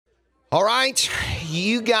All right,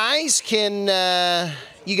 you guys can have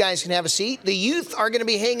a seat. The youth are going to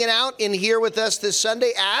be hanging out in here with us this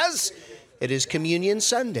Sunday as it is Communion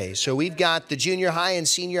Sunday. So we've got the junior high and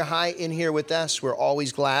senior high in here with us. We're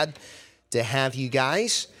always glad to have you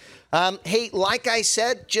guys. Hey, like I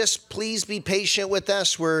said, just please be patient with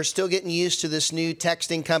us. We're still getting used to this new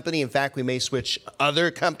texting company. In fact, we may switch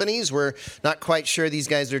other companies. We're not quite sure these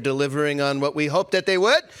guys are delivering on what we hoped that they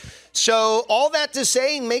would. So all that to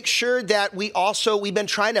say, make sure that we've been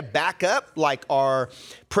trying to back up like our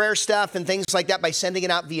prayer stuff and things like that by sending it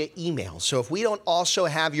out via email. So if we don't also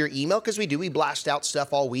have your email, because we blast out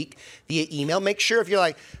stuff all week via email, make sure if you're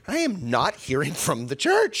like, I am not hearing from the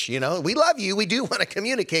church, we love you. We do want to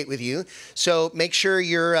communicate with you. So make sure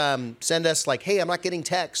you're, send us like, hey, I'm not getting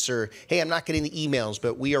texts or, hey, I'm not getting the emails,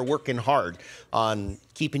 but we are working hard on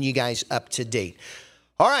keeping you guys up to date.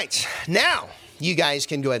 All right, now you guys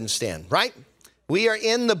can go ahead and stand, right? We are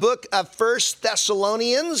in the book of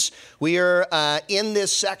 1Thessalonians. We are in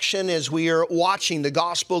this section as we are watching the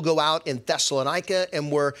gospel go out in Thessalonica,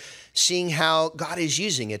 and we're seeing how God is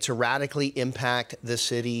using it to radically impact the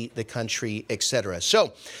city, the country, etc.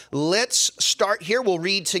 So let's start here. We'll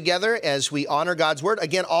read together as we honor God's word.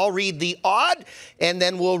 Again, I'll read the odd, and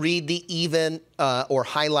then we'll read the even or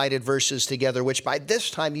highlighted verses together, which by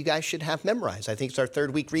this time you guys should have memorized. I think it's our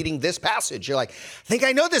third week reading this passage. You're like, I think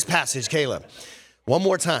I know this passage, Caleb. One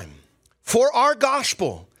more time. For our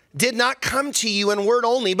gospel did not come to you in word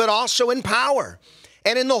only, but also in power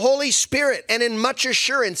and in the Holy Spirit and in much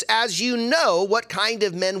assurance, as you know what kind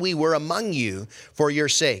of men we were among you for your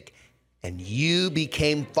sake. And you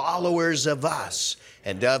became followers of us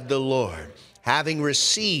and of the Lord, having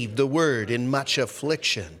received the word in much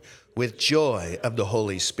affliction with joy of the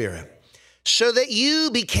Holy Spirit, so that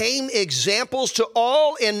you became examples to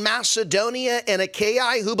all in Macedonia and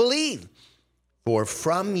Achaia who believe. For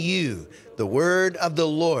from you the word of the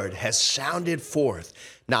Lord has sounded forth,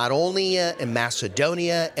 not only in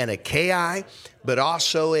Macedonia and Achaia, but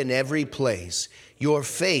also in every place. Your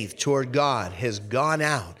faith toward God has gone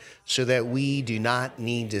out, so that we do not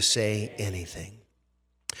need to say anything.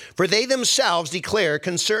 For they themselves declare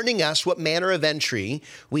concerning us what manner of entry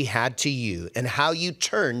we had to you, and how you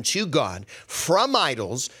turned to God from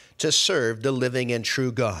idols to serve the living and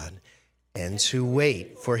true God, and to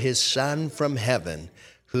wait for his Son from heaven,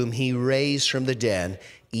 whom he raised from the dead,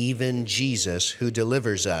 even Jesus, who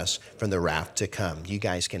delivers us from the wrath to come. You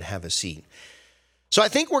guys can have a seat. So I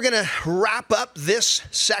think we're going to wrap up this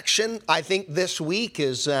section. I think this week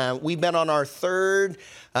is, we've been on our third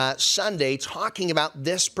Sunday talking about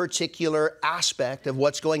this particular aspect of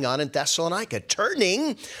what's going on in Thessalonica,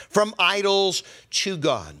 turning from idols to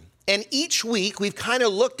God. And each week we've kind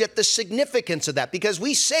of looked at the significance of that, because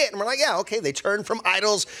we say it and we're like, yeah, okay, they turned from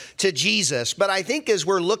idols to Jesus. But I think as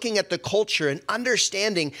we're looking at the culture and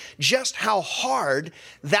understanding just how hard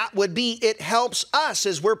that would be, it helps us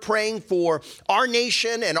as we're praying for our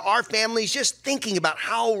nation and our families, just thinking about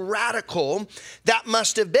how radical that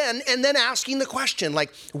must have been. And then asking the question,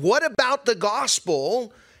 like, what about the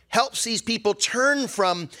gospel helps these people turn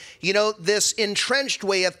from, this entrenched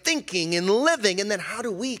way of thinking and living? And then how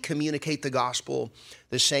do we communicate the gospel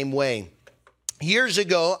the same way? Years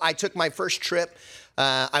ago, I took my first trip.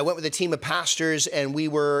 I went with a team of pastors, and we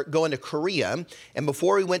were going to Korea. And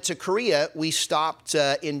before we went to Korea, we stopped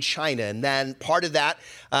in China. And then part of that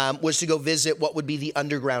was to go visit what would be the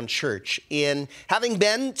underground church. And having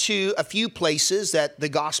been to a few places that the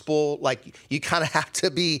gospel, like, you kind of have to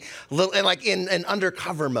be in an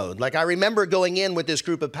undercover mode. Like, I remember going in with this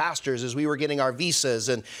group of pastors as we were getting our visas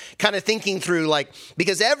and kind of thinking through,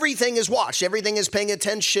 because everything is watched, everything is paying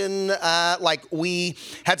attention. We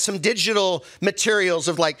had some digital materials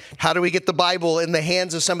of how do we get the Bible in the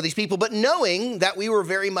hands of some of these people, but knowing that we were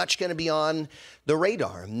very much going to be on the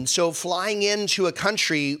radar. And so flying into a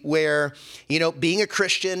country where, being a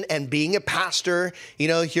Christian and being a pastor,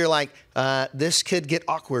 you're like, this could get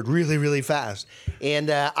awkward really, really fast. And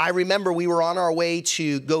I remember we were on our way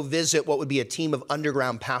to go visit what would be a team of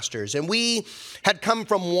underground pastors. And we had come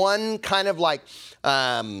from one kind of where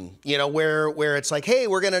it's like, hey,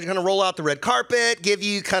 we're going to roll out the red carpet, give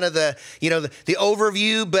you kind of the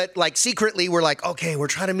overview. But secretly we're like, okay, we're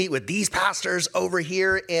trying to meet with these pastors over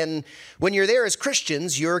here. And when you're there as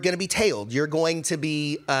Christians, you're going to be tailed. You're going to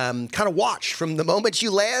be kind of watched from the moment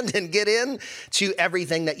you land and get in to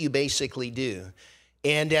everything that you basically do.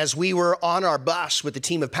 And as we were on our bus with the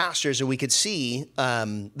team of pastors, and we could see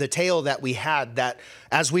the tale that we had, that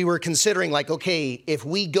as we were considering okay, if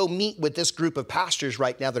we go meet with this group of pastors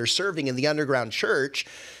right now that are serving in the underground church,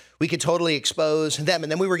 we could totally expose them.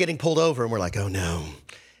 And then we were getting pulled over and we're like, oh no.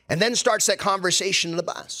 And then starts that conversation in the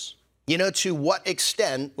bus. To what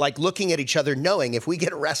extent, like looking at each other, knowing if we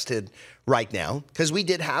get arrested right now, because we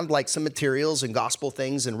did have like some materials and gospel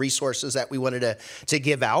things and resources that we wanted to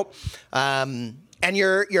give out. And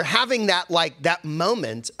you're having that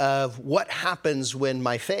moment of what happens when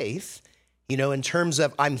my faith, in terms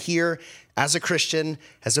of I'm here as a Christian,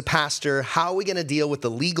 as a pastor, how are we going to deal with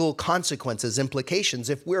the legal consequences, implications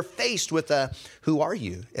if we're faced with who are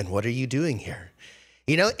you and what are you doing here?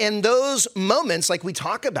 In those moments, like we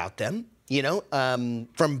talk about them,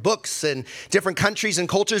 from books and different countries and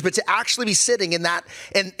cultures, but to actually be sitting in that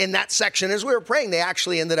section, as we were praying, they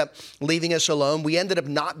actually ended up leaving us alone. We ended up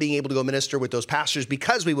not being able to go minister with those pastors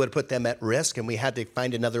because we would have put them at risk, and we had to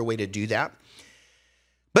find another way to do that.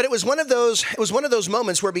 But it was one of those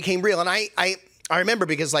moments where it became real. And I remember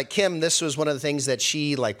because like Kim, this was one of the things that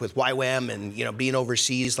she, like with YWAM and, being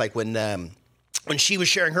overseas, like when she was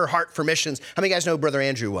sharing her heart for missions. How many of you guys know who Brother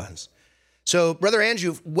Andrew was? So Brother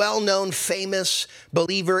Andrew, well-known, famous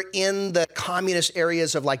believer in the communist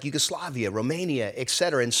areas of like Yugoslavia, Romania, et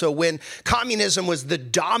cetera. And so when communism was the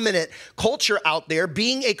dominant culture out there,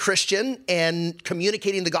 being a Christian and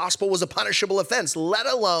communicating the gospel was a punishable offense, let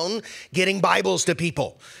alone getting Bibles to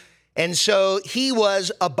people. And so he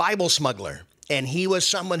was a Bible smuggler. And he was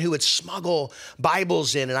someone who would smuggle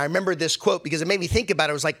Bibles in. And I remember this quote because it made me think about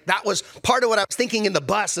it. It was like, that was part of what I was thinking in the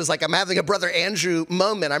bus is like, I'm having a Brother Andrew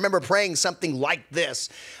moment. I remember praying something like this.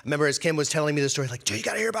 I remember as Kim was telling me the story, like, dude, you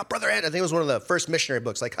got to hear about Brother Andrew. I think it was one of the first missionary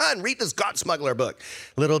books. Like, and read this God Smuggler book.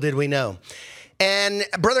 Little did we know. And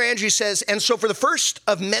Brother Andrew says, and so for the first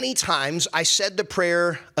of many times, I said the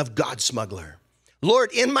prayer of God Smuggler.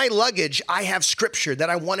 Lord, in my luggage, I have scripture that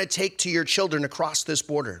I want to take to your children across this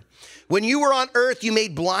border. When you were on earth, you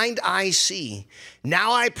made blind eyes see.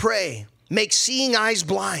 Now I pray, make seeing eyes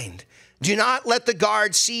blind. Do not let the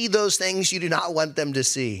guards see those things you do not want them to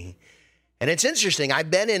see. And it's interesting.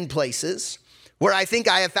 I've been in places where I think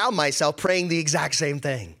I have found myself praying the exact same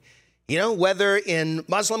thing. Whether in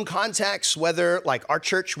Muslim contexts, whether like our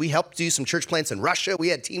church, we helped do some church plants in Russia. We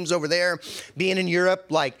had teams over there, being in Europe.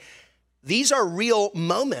 Like these are real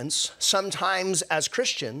moments sometimes as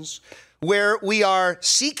Christians where we are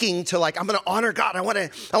seeking to like, I'm going to honor God. I want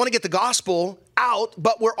to get the gospel out,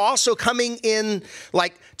 but we're also coming in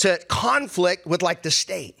like to conflict with like the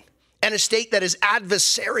state, and a state that is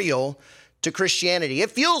adversarial to Christianity.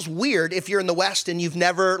 It feels weird if you're in the West and you've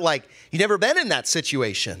never been in that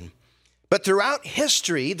situation. But throughout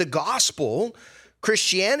history, the gospel,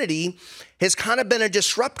 Christianity has kind of been a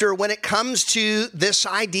disruptor when it comes to this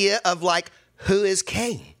idea of like, who is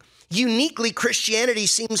king? Uniquely, Christianity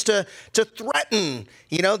seems to threaten,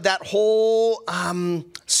 that whole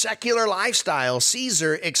secular lifestyle,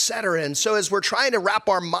 Caesar, et cetera. And so as we're trying to wrap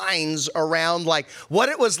our minds around like what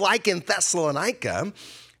it was like in Thessalonica,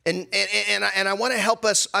 and I want to help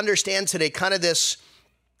us understand today kind of this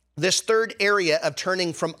third area of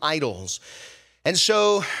turning from idols. And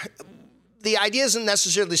so the idea isn't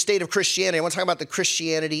necessarily the state of Christianity. I want to talk about the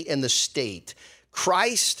Christianity in the state.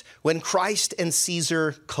 When Christ and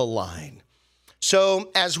Caesar collide.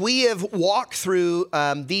 So as we have walked through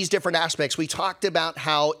these different aspects, we talked about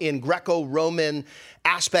how in Greco-Roman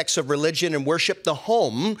aspects of religion and worship, the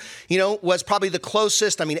home, was probably the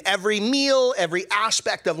closest. I mean, every meal, every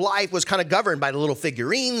aspect of life was kind of governed by the little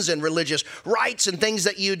figurines and religious rites and things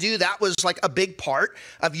that you do. That was like a big part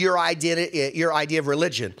of your idea of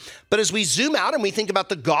religion. But as we zoom out and we think about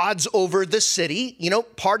the gods over the city,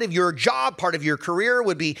 part of your job, part of your career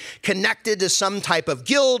would be connected to some type of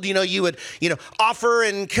guild. You would, offer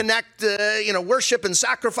and connect, worship and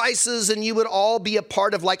sacrifices, and you would all be a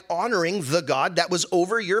part of like honoring the God that was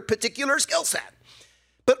over your particular skill set.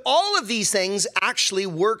 But all of these things actually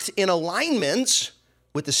worked in alignment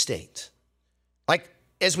with the state. Like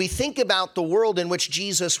as we think about the world in which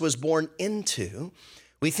Jesus was born into,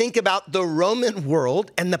 we think about the Roman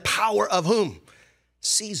world and the power of whom?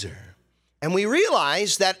 Caesar. And we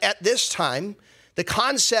realize that at this time, the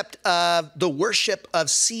concept of the worship of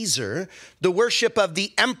Caesar, the worship of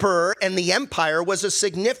the emperor and the empire was a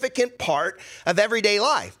significant part of everyday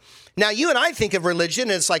life. Now, you and I think of religion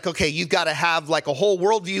as like, okay, you've got to have like a whole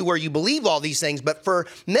worldview where you believe all these things. But for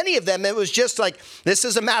many of them, it was just like, this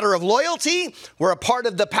is a matter of loyalty. We're a part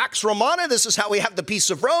of the Pax Romana. This is how we have the peace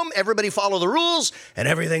of Rome. Everybody follow the rules and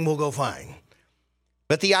everything will go fine.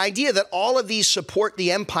 But the idea that all of these support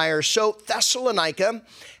the empire, so Thessalonica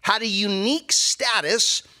had a unique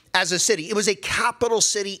status as a city. It was a capital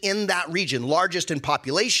city in that region, largest in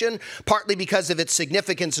population, partly because of its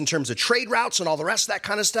significance in terms of trade routes and all the rest of that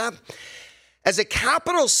kind of stuff. As a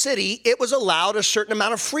capital city, it was allowed a certain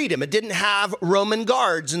amount of freedom. It didn't have Roman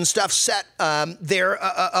guards and stuff set there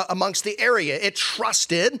amongst the area. It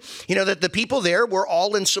trusted, that the people there were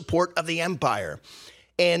all in support of the empire.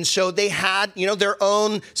 And so they had, their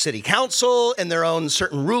own city council and their own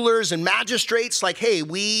certain rulers and magistrates like, hey,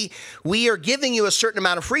 we are giving you a certain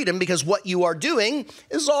amount of freedom because what you are doing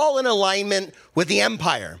is all in alignment with the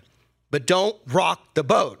empire. But don't rock the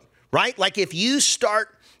boat, right? Like if you start,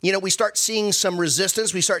 we start seeing some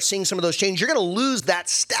resistance, we start seeing some of those changes, you're going to lose that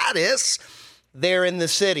status there in the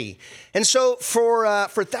city. And so for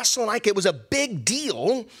Thessalonica, it was a big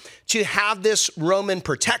deal to have this Roman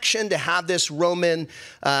protection, to have this Roman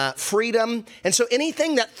freedom. And so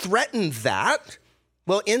anything that threatened that,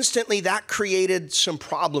 well, instantly that created some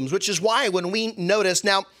problems, which is why when we notice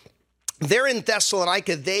now, there in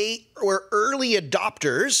Thessalonica, they were early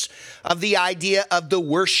adopters of the idea of the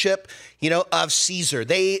worship, of Caesar.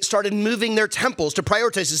 They started moving their temples to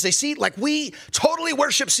prioritize this. They see, like, we totally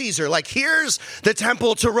worship Caesar. Like, here's the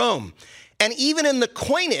temple to Rome. And even in the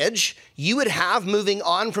coinage, you would have, moving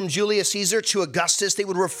on from Julius Caesar to Augustus, they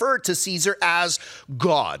would refer to Caesar as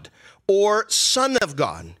God or Son of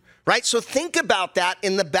God. Right? So think about that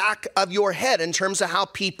in the back of your head in terms of how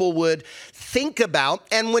people would think about.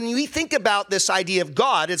 And when we think about this idea of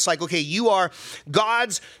God, it's like, okay, you are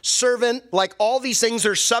God's servant. Like all these things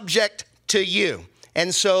are subject to you.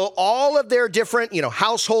 And so all of their different,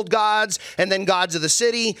 household gods and then gods of the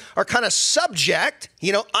city are kind of subject,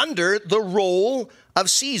 under the role of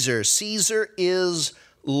Caesar. Caesar is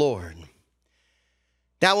Lord.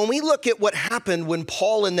 Now, when we look at what happened when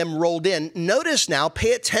Paul and them rolled in, notice now,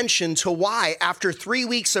 pay attention to why, after 3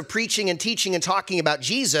 weeks of preaching and teaching and talking about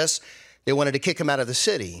Jesus, they wanted to kick him out of the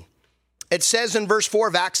city. It says in verse 4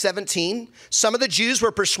 of Acts 17, some of the Jews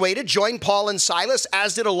were persuaded, joined Paul and Silas,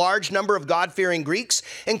 as did a large number of God-fearing Greeks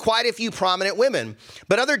and quite a few prominent women.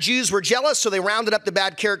 But other Jews were jealous, so they rounded up the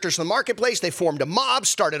bad characters from the marketplace. They formed a mob,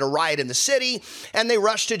 started a riot in the city, and they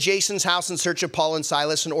rushed to Jason's house in search of Paul and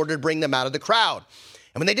Silas in order to bring them out of the crowd.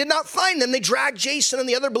 And when they did not find them, they dragged Jason and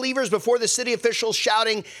the other believers before the city officials,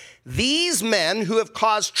 shouting, "These men who have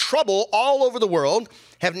caused trouble all over the world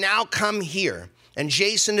have now come here." And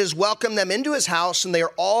Jason has welcomed them into his house, and they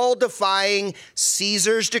are all defying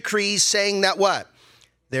Caesar's decrees, saying that what?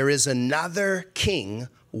 There is another king,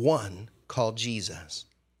 one called Jesus.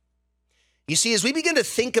 You see, as we begin to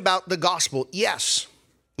think about the gospel, yes,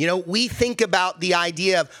 we think about the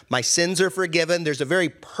idea of my sins are forgiven. There's a very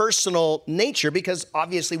personal nature because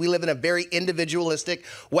obviously we live in a very individualistic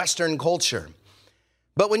Western culture.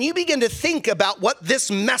 But when you begin to think about what this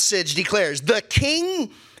message declares, the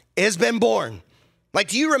king has been born. Like,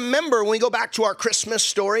 do you remember when we go back to our Christmas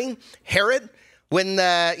story, Herod, when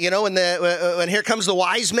here comes the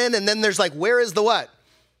wise men, and then there's like, where is the what?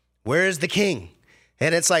 Where is the king?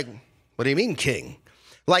 And it's like, what do you mean king?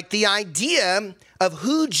 Like the idea of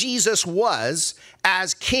who Jesus was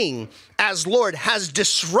as king, as Lord, has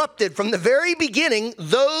disrupted from the very beginning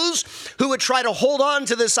those who would try to hold on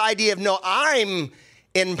to this idea of, no, I'm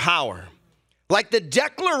in power. Like the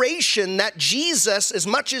declaration that Jesus, as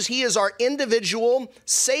much as he is our individual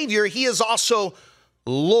Savior, he is also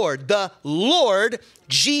Lord, the Lord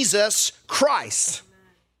Jesus Christ.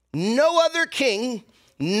 No other king,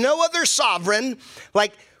 no other sovereign.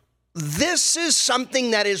 Like, this is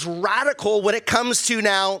something that is radical when it comes to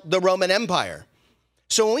now the Roman Empire.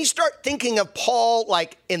 So when we start thinking of Paul,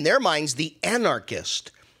 like in their minds, the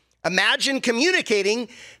anarchist, imagine communicating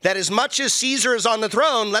that as much as Caesar is on the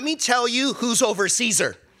throne, let me tell you who's over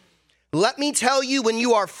Caesar. Let me tell you, when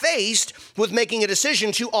you are faced with making a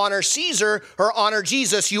decision to honor Caesar or honor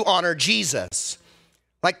Jesus, you honor Jesus.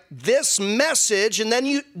 Like this message, and then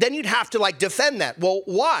you'd have to like defend that. Well,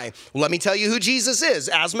 why? Well, let me tell you who Jesus is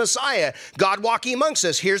as Messiah, God walking amongst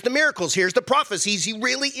us. Here's the miracles, here's the prophecies. He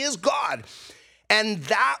really is God. And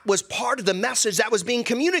that was part of the message that was being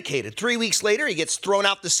communicated. 3 weeks later, he gets thrown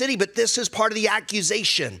out the city, but this is part of the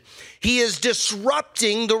accusation. He is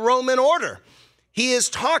disrupting the Roman order. He is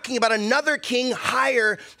talking about another king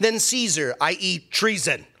higher than Caesar, i.e.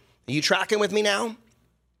 treason. Are you tracking with me now?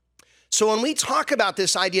 So when we talk about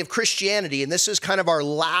this idea of Christianity, and this is kind of our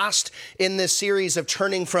last in this series of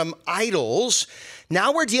turning from idols,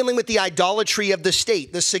 now we're dealing with the idolatry of the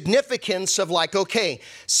state, the significance of like, okay,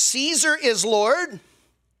 Caesar is Lord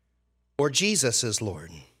or Jesus is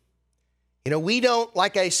Lord. We don't,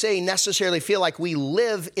 like I say, necessarily feel like we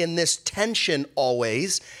live in this tension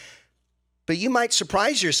always, but you might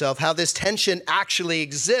surprise yourself how this tension actually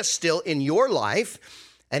exists still in your life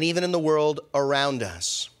and even in the world around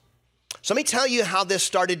us. So let me tell you how this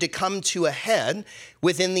started to come to a head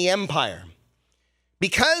within the empire.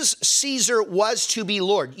 Because Caesar was to be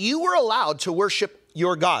Lord, you were allowed to worship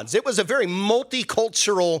your gods. It was a very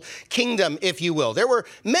multicultural kingdom, if you will. There were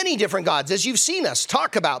many different gods, as you've seen us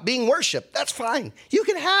talk about being worshiped. That's fine. You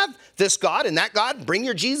can have this God and that God. Bring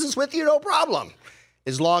your Jesus with you, no problem.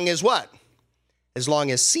 As long as what? As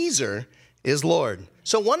long as Caesar is Lord.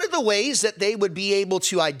 So one of the ways that they would be able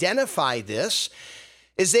to identify this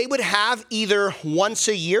is they would have either once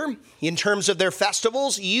a year, in terms of their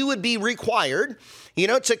festivals, you would be required,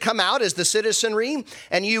 to come out as the citizenry,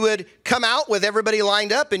 and you would come out with everybody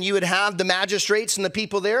lined up, and you would have the magistrates and the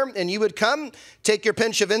people there, and you would come, take your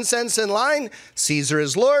pinch of incense in line, Caesar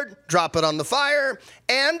is Lord, drop it on the fire,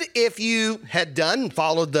 and if you had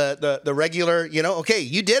followed the regular, okay,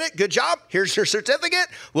 you did it, good job, here's your certificate,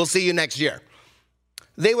 we'll see you next year.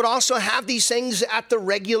 They would also have these things at the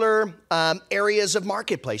regular areas of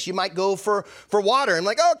marketplace. You might go for water and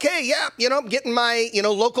okay, yeah, I'm getting my,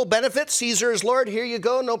 local benefits. Caesar is Lord. Here you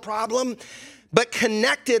go. No problem. But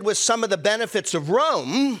connected with some of the benefits of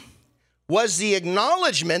Rome was the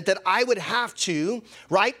acknowledgement that I would have to,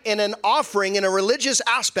 right, in an offering, in a religious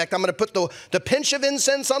aspect, I'm going to put the pinch of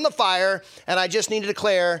incense on the fire, and I just need to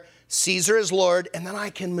declare Caesar is Lord, and then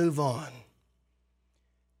I can move on.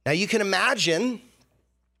 Now you can imagine,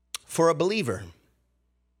 for a believer,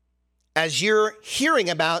 as you're hearing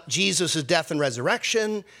about Jesus' death and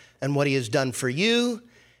resurrection and what he has done for you,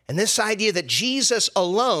 and this idea that Jesus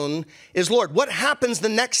alone is Lord, what happens the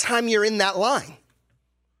next time you're in that line?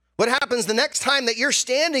 What happens the next time that you're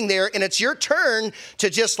standing there and it's your turn to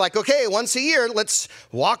just okay, once a year, let's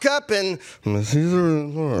walk up and,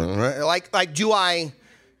 right? Do I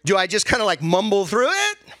just kind of mumble through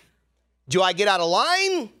it? Do I get out of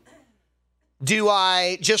line? Do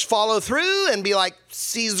I just follow through and be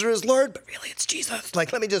Caesar is Lord, but really it's Jesus?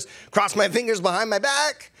 Let me just cross my fingers behind my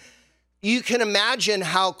back. You can imagine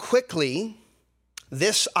how quickly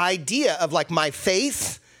this idea of my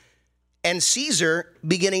faith and Caesar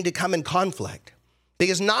beginning to come in conflict.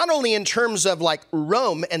 Because not only in terms of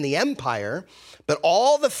Rome and the empire, but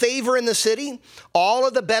all the favor in the city, all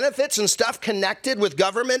of the benefits and stuff connected with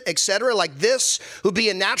government, etc., this would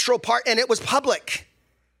be a natural part, and it was public.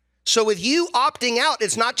 So with you opting out,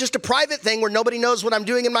 it's not just a private thing where nobody knows what I'm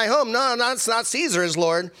doing in my home. No, it's not Caesar is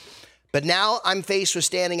Lord. But now I'm faced with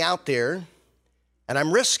standing out there, and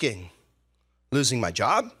I'm risking losing my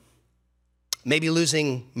job, maybe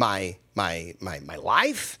losing my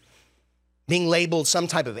life, being labeled some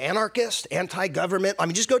type of anarchist, anti-government.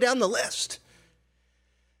 Just go down the list.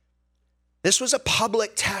 This was a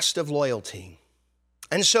public test of loyalty.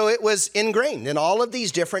 And so it was ingrained in all of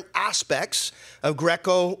these different aspects of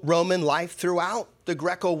Greco-Roman life throughout the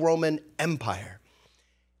Greco-Roman Empire.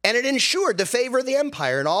 And it ensured the favor of the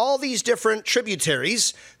empire and all these different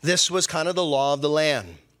tributaries. This was kind of the law of the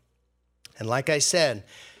land. And like I said,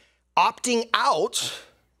 opting out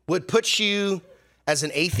would put you as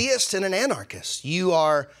an atheist and an anarchist. You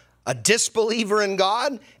are a disbeliever in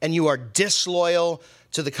God, and you are disloyal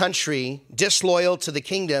to the country, disloyal to the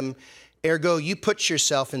kingdom. Ergo, you put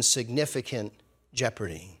yourself in significant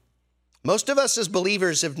jeopardy. Most of us as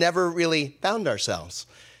believers have never really found ourselves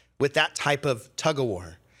with that type of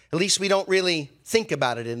tug-of-war. At least we don't really think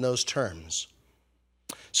about it in those terms.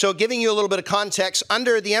 So giving you a little bit of context,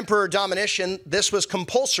 under the Emperor Domitian, this was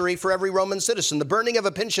compulsory for every Roman citizen. The burning of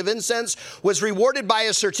a pinch of incense was rewarded by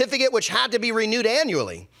a certificate which had to be renewed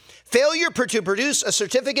annually. Failure to produce a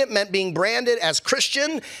certificate meant being branded as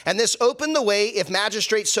Christian, and this opened the way, if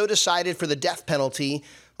magistrates so decided, for the death penalty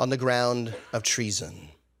on the ground of treason.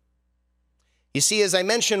 You see, as I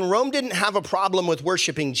mentioned, Rome didn't have a problem with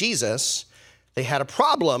worshiping Jesus. They had a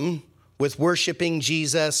problem with worshiping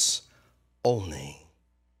Jesus only.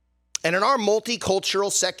 And in our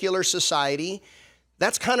multicultural, secular society,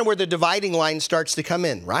 that's kind of where the dividing line starts to come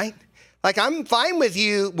in, right? I'm fine with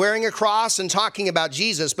you wearing a cross and talking about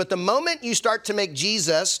Jesus, but the moment you start to make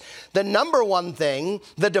Jesus the number one thing,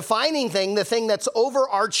 the defining thing, the thing that's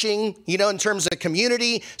overarching, in terms of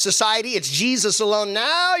community, society, it's Jesus alone.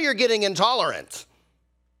 Now you're getting intolerant.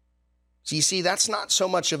 So you see, that's not so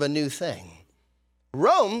much of a new thing.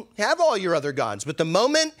 Rome, have all your other gods, but the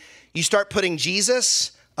moment you start putting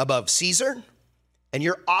Jesus above Caesar, and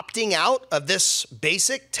you're opting out of this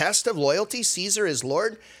basic test of loyalty, Caesar is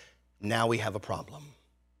Lord, now we have a problem.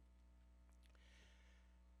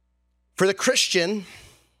 For the Christian,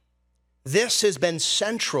 this has been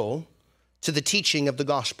central to the teaching of the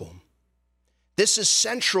gospel. This is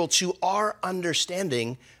central to our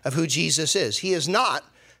understanding of who Jesus is. He is not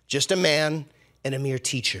just a man and a mere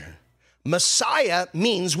teacher. Messiah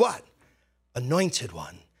means what? Anointed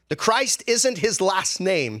one. The Christ isn't his last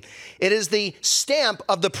name. It is the stamp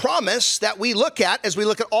of the promise that we look at as we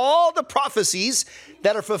look at all the prophecies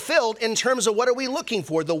that are fulfilled in terms of what are we looking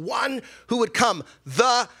for? The one who would come,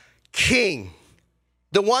 the King,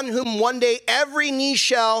 the one whom one day every knee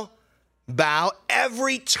shall bow,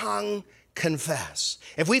 every tongue confess.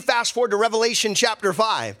 If we fast forward to Revelation chapter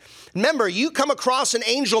 5, remember, you come across an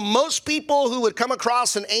angel. Most people who would come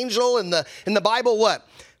across an angel in the Bible, what?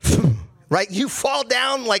 Right? You fall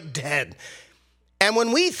down like dead. And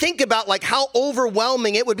when we think about like how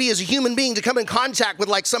overwhelming it would be as a human being to come in contact with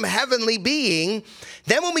like some heavenly being,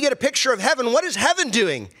 then when we get a picture of heaven, what is heaven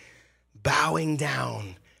doing? Bowing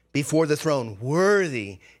down before the throne.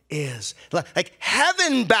 Worthy is. Like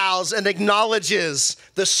heaven bows and acknowledges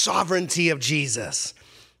the sovereignty of Jesus.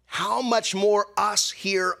 How much more us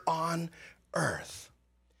here on earth?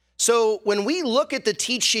 So when we look at the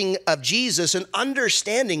teaching of Jesus and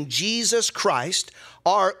understanding Jesus Christ,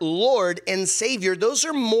 our Lord and Savior, those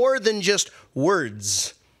are more than just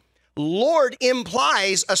words. Lord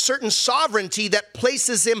implies a certain sovereignty that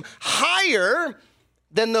places him higher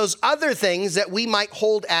than those other things that we might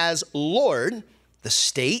hold as Lord, the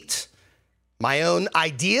state, my own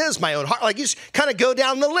ideas, my own heart. Like you just kind of go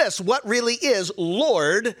down the list. What really is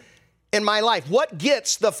Lord in my life? What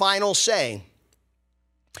gets the final say?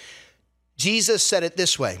 Jesus said it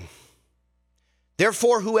this way: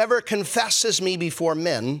 therefore, whoever confesses me before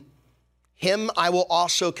men, him I will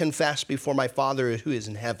also confess before my Father who is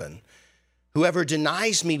in heaven. Whoever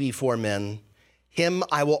denies me before men, him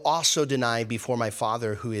I will also deny before my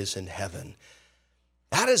Father who is in heaven.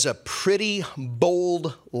 That is a pretty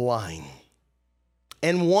bold line,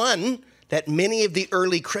 and one that many of the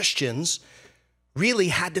early Christians really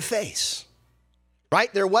had to face.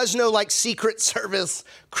 Right? There was no like Secret Service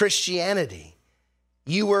Christianity.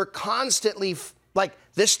 You were constantly like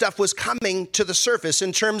this stuff was coming to the surface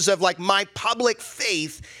in terms of like my public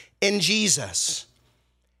faith in Jesus.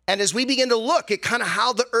 And as we begin to look at kind of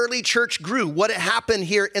how the early church grew, what had happened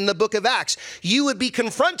here in the book of Acts, you would be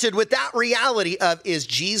confronted with that reality of, is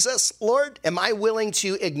Jesus Lord? Am I willing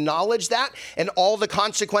to acknowledge that and all the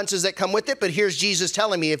consequences that come with it? But here's Jesus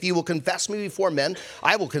telling me, if you will confess me before men,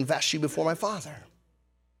 I will confess you before my Father.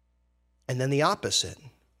 And then the opposite,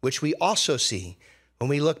 which we also see when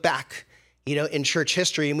we look back, in church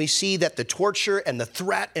history, and we see that the torture and the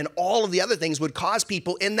threat and all of the other things would cause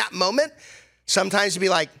people in that moment sometimes to be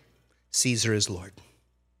like, Caesar is Lord.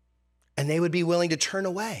 And they would be willing to turn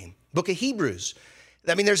away. Book of Hebrews.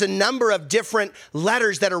 I mean, there's a number of different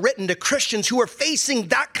letters that are written to Christians who are facing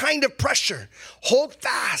that kind of pressure. Hold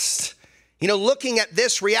fast. Looking at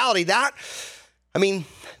this reality, that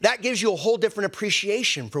gives you a whole different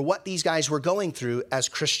appreciation for what these guys were going through as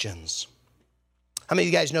Christians. How many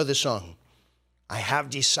of you guys know this song? I have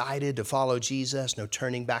decided to follow Jesus, no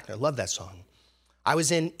turning back. I love that song. I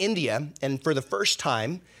was in India, and for the first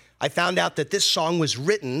time, I found out that this song was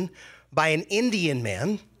written by an Indian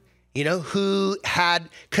man, who had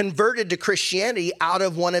converted to Christianity out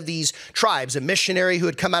of one of these tribes, a missionary who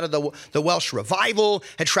had come out of the Welsh revival,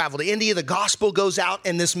 had traveled to India. The gospel goes out,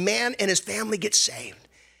 and this man and his family get saved.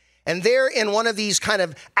 And they're in one of these kind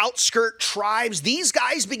of outskirt tribes. These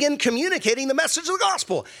guys begin communicating the message of the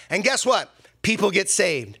gospel. And guess what? People get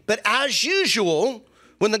saved. But as usual,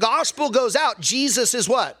 when the gospel goes out, Jesus is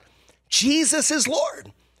what? Jesus is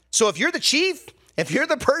Lord. So if you're the chief, if you're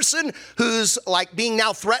the person who's like being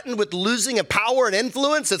now threatened with losing a power and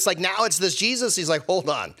influence, it's like now it's this Jesus. He's like, hold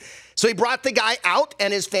on. So he brought the guy out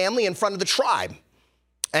and his family in front of the tribe.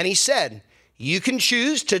 And he said, you can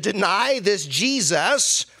choose to deny this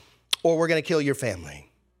Jesus or we're going to kill your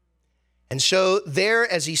family. And so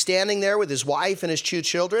there, as he's standing there with his wife and his two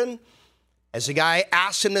children, as the guy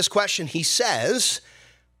asks him this question, he says,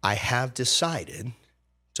 I have decided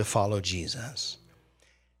to follow Jesus.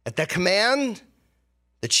 At that command,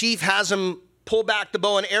 the chief has him pull back the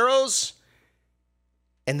bow and arrows,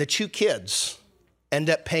 and the two kids end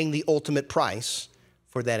up paying the ultimate price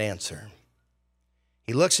for that answer.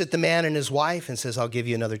 He looks at the man and his wife and says, I'll give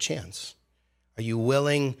you another chance. Are you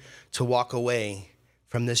willing to walk away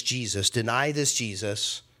from this Jesus, deny this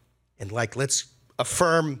Jesus, and let's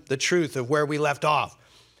affirm the truth of where we left off?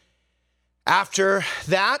 After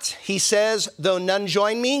that, he says, though none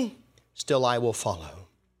join me, still I will follow.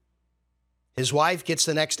 His wife gets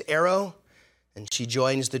the next arrow, and she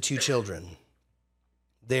joins the two children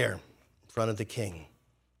there in front of the king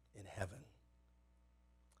in heaven.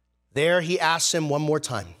 There he asks him one more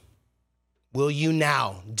time, will you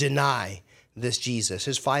now deny this Jesus?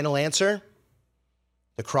 His final answer,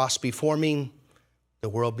 the cross before me, the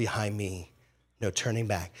world behind me, no turning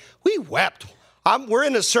back. We wept We're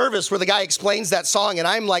in a service where the guy explains that song, and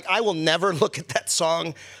I'm like, I will never look at that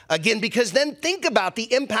song again, because then think about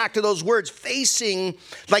the impact of those words facing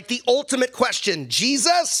like the ultimate question,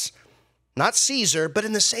 Jesus, not Caesar, but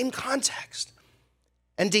in the same context.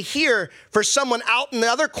 And to hear for someone out in the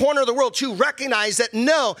other corner of the world to recognize that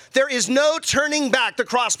no, there is no turning back. The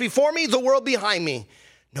cross before me, the world behind me.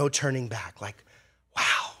 No turning back. Like,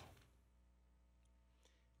 wow.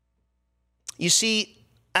 You see,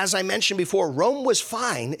 as I mentioned before, Rome was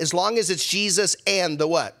fine as long as it's Jesus and the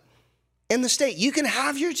what? And the state. You can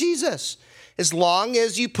have your Jesus as long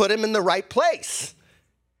as you put him in the right place.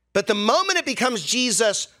 But the moment it becomes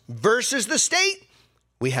Jesus versus the state,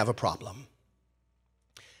 we have a problem.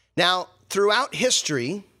 Now, throughout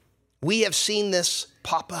history, we have seen this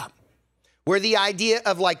pop up, where the idea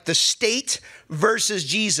of like the state versus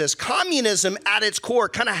Jesus, communism at its core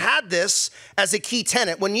kind of had this as a key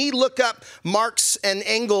tenet. When you look up Marx and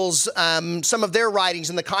Engels, some of their writings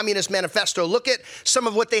in the Communist Manifesto, look at some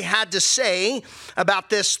of what they had to say about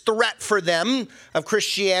this threat for them of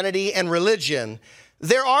Christianity and religion.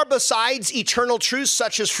 There are, besides eternal truths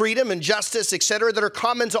such as freedom and justice, etc., that are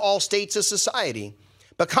common to all states of society.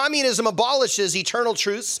 But communism abolishes eternal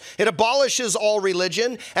truths. It abolishes all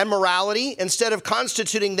religion and morality. Instead of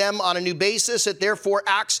constituting them on a new basis, it therefore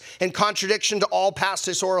acts in contradiction to all past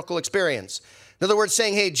historical experience. In other words,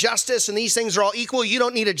 saying, hey, justice and these things are all equal. You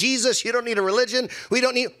don't need a Jesus. You don't need a religion. We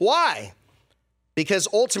don't need... Why? Because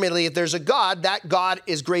ultimately, if there's a God, that God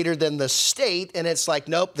is greater than the state. And it's like,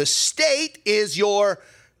 nope, the state is your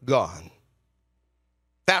God.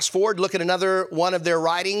 Fast forward, look at another one of their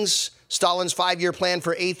writings, Stalin's 5-year plan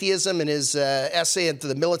for atheism, in his essay into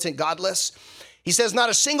the militant godless. He says, not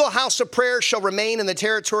a single house of prayer shall remain in the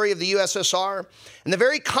territory of the USSR, and the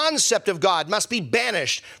very concept of God must be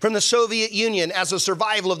banished from the Soviet Union as a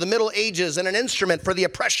survival of the Middle Ages and an instrument for the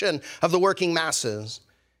oppression of the working masses.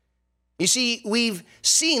 You see, we've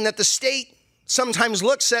seen that the state sometimes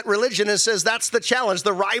looks at religion and says that's the challenge,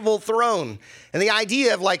 the rival throne. And the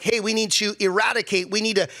idea of like, hey, we need to eradicate, we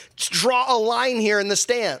need to draw a line here in the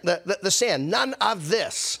sand. None of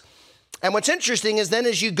this. And what's interesting is then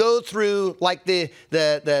as you go through like the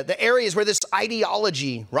areas where this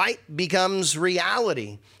ideology, right, becomes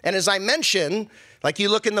reality. And as I mentioned, like you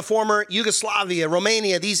look in the former Yugoslavia,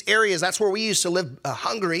 Romania, these areas, that's where we used to live,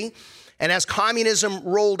 Hungary. And as communism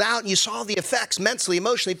rolled out, you saw the effects mentally,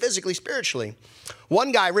 emotionally, physically, spiritually.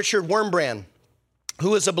 One guy, Richard Wurmbrand,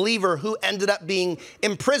 who was a believer who ended up being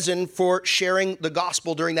imprisoned for sharing the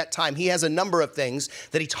gospel during that time. He has a number of things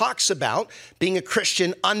that he talks about being a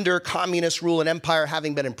Christian under communist rule and empire,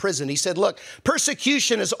 having been imprisoned. He said, look,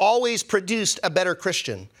 persecution has always produced a better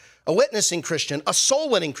Christian, a witnessing Christian, a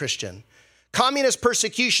soul-winning Christian. Communist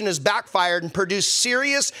persecution has backfired and produced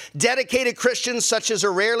serious, dedicated Christians such as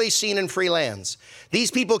are rarely seen in free lands.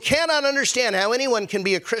 These people cannot understand how anyone can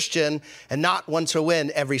be a Christian and not want to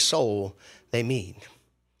win every soul they meet.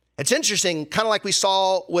 It's interesting, kind of like we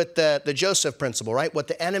saw with the Joseph principle, right? What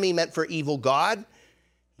the enemy meant for evil, God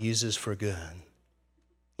uses for good.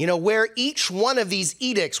 You know, where each one of these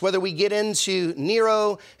edicts, whether we get into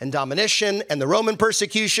Nero and Domitian and the Roman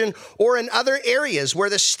persecution, or in other areas where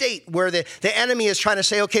the state, where the enemy is trying to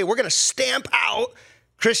say, okay, we're going to stamp out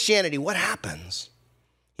Christianity, what happens?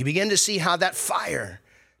 You begin to see how that fire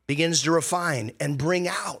begins to refine and bring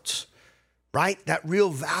out, right, that real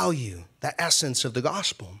value, that essence of the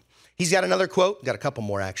gospel. He's got another quote, got a couple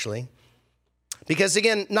more actually. Because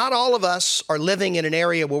again, not all of us are living in an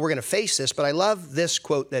area where we're going to face this, but I love this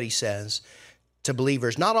quote that he says to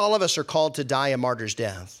believers. Not all of us are called to die a martyr's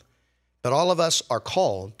death, but all of us are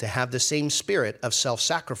called to have the same spirit of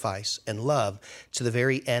self-sacrifice and love to the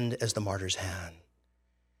very end as the martyrs had. I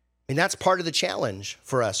mean, that's part of the challenge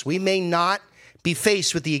for us. We may not be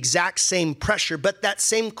faced with the exact same pressure, but that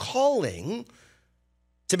same calling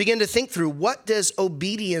to begin to think through, what does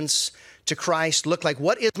obedience to Christ look like?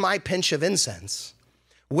 What is my pinch of incense?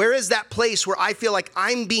 Where is that place where I feel like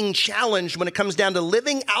I'm being challenged when it comes down to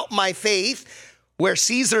living out my faith, where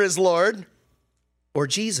Caesar is Lord or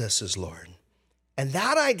Jesus is Lord? And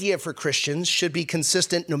that idea for Christians should be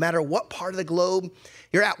consistent no matter what part of the globe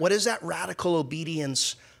you're at. What does that radical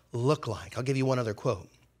obedience look like? I'll give you one other quote.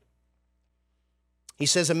 He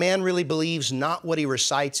says, a man really believes not what he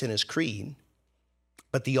recites in his creed,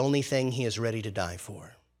 but the only thing he is ready to die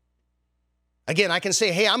for. Again, I can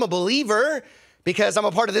say, hey, I'm a believer because I'm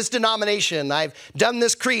a part of this denomination. I've done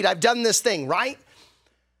this creed. I've done this thing, right?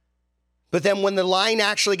 But then when the line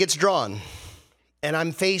actually gets drawn and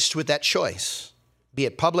I'm faced with that choice, be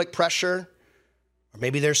it public pressure, or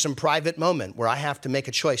maybe there's some private moment where I have to make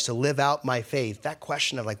a choice to live out my faith, that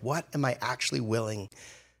question of like, what am I actually willing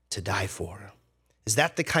to die for? Is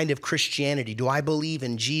that the kind of Christianity? Do I believe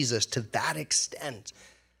in Jesus to that extent?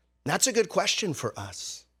 And that's a good question for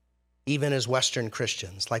us, even as Western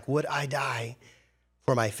Christians. Like, would I die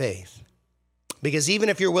for my faith? Because even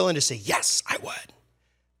if you're willing to say, yes, I would,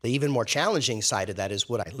 the even more challenging side of that is,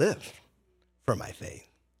 would I live for my faith?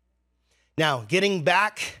 Now, getting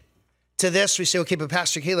back to this, we say, okay, but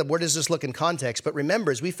Pastor Caleb, where does this look in context? But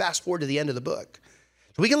remember, as we fast forward to the end of the book,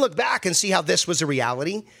 we can look back and see how this was a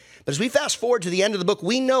reality. But as we fast forward to the end of the book,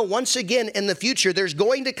 we know once again in the future, there's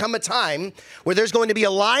going to come a time where there's going to be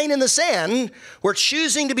a line in the sand where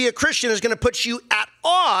choosing to be a Christian is going to put you at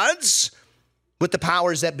odds with the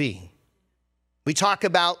powers that be. We talk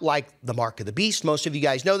about like the mark of the beast. Most of you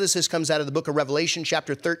guys know this. This comes out of the book of Revelation,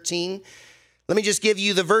 chapter 13. Let me just give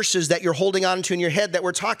you the verses that you're holding on to in your head that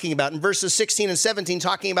we're talking about. In verses 16 and 17,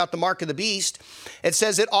 talking about the mark of the beast, it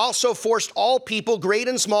says, it also forced all people, great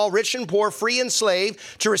and small, rich and poor, free and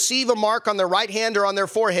slave, to receive a mark on their right hand or on their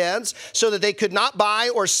foreheads, so that they could not buy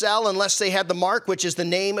or sell unless they had the mark, which is the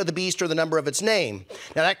name of the beast or the number of its name.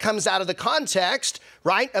 Now that comes out of the context,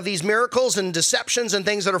 right, of these miracles and deceptions and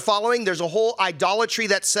things that are following. There's a whole idolatry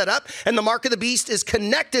that's set up, and the mark of the beast is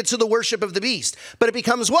connected to the worship of the beast. But it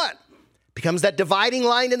becomes what? Becomes that dividing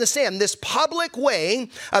line in the sand, this public way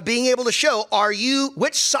of being able to show,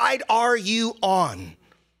 which side are you on?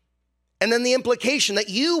 And then the implication that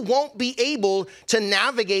you won't be able to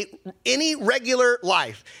navigate any regular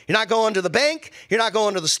life. You're not going to the bank. You're not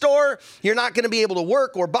going to the store. You're not going to be able to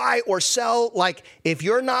work or buy or sell. Like, if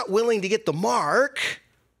you're not willing to get the mark.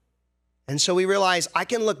 And so we realize I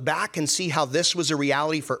can look back and see how this was a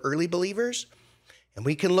reality for early believers. And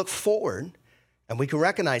we can look forward. And we can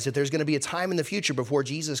recognize that there's going to be a time in the future before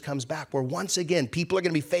Jesus comes back where once again, people are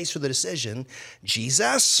going to be faced with the decision,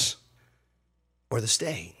 Jesus or the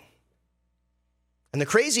state. And the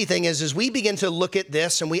crazy thing is, as we begin to look at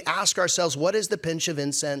this and we ask ourselves, what is the pinch of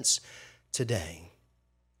incense today?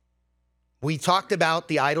 We talked about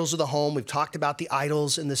the idols of the home. We've talked about the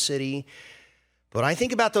idols in the city. But I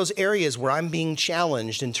think about those areas where I'm being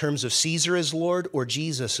challenged in terms of Caesar as Lord or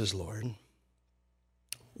Jesus as Lord.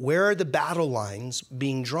 Where are the battle lines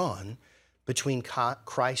being drawn between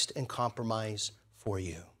Christ and compromise for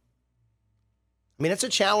you? I mean, it's a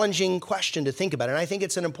challenging question to think about, and I think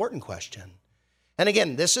it's an important question. And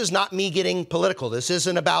again, this is not me getting political. This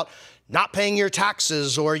isn't about not paying your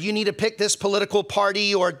taxes or you need to pick this political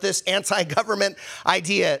party or this anti-government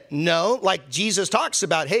idea. No, like Jesus talks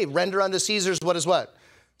about, hey, render unto Caesar's what is what?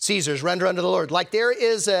 Caesar's, render unto the Lord. Like there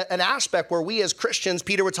is an aspect where we as Christians,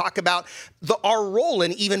 Peter would talk about our role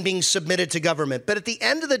in even being submitted to government. But at the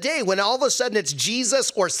end of the day, when all of a sudden it's Jesus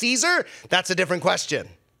or Caesar, that's a different question.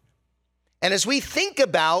 And as we think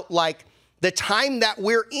about like the time that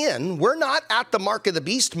we're in, we're not at the mark of the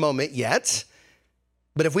beast moment yet.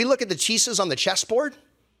 But if we look at the pieces on the chessboard,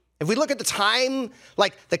 if we look at the time,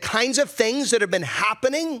 like the kinds of things that have been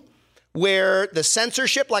happening, where the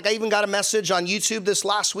censorship, like I even got a message on YouTube this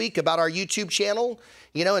last week about our YouTube channel,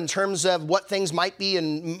 you know, in terms of what things might be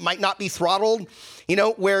and might not be throttled, you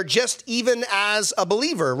know, where just even as a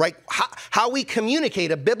believer, right, how we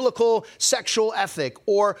communicate a biblical sexual ethic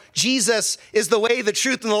or Jesus is the way, the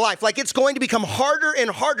truth, and the life. Like it's going to become harder and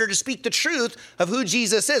harder to speak the truth of who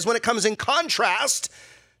Jesus is when it comes in contrast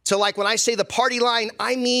to like when I say the party line,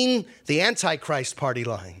 I mean the Antichrist party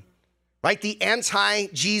line. Right? The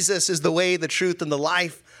anti-Jesus is the way, the truth, and the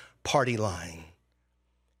life party line.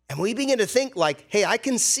 And we begin to think like, hey, I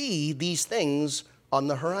can see these things on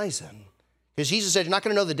the horizon. Because Jesus said, you're not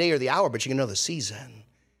going to know the day or the hour, but you can know the season.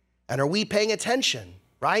 And are we paying attention?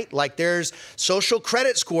 Right? Like there's social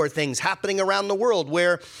credit score things happening around the world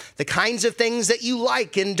where the kinds of things that you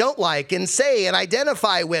like and don't like and say and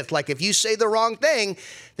identify with, like if you say the wrong thing,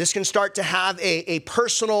 this can start to have a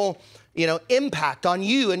personal impact on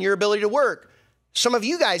you and your ability to work. Some of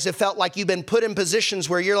you guys have felt like you've been put in positions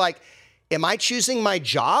where you're like, am I choosing my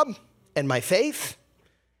job and my faith?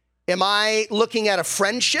 Am I looking at a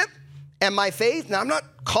friendship and my faith? Now, I'm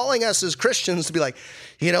not calling us as Christians to be like,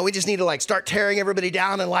 we just need to like start tearing everybody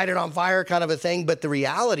down and light it on fire kind of a thing. But the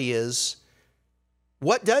reality is,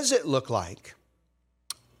 what does it look like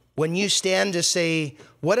when you stand to say,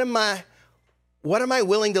 what am I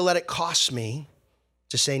willing to let it cost me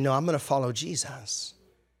to say, no, I'm going to follow Jesus.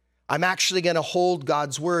 I'm actually going to hold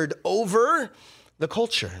God's word over the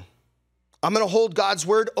culture. I'm going to hold God's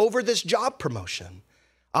word over this job promotion.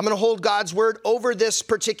 I'm going to hold God's word over this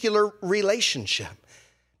particular relationship.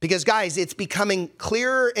 Because guys, it's becoming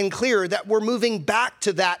clearer and clearer that we're moving back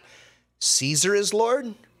to that Caesar is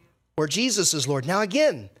Lord or Jesus is Lord. Now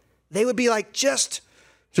again, they would be like, just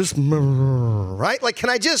right? Like, can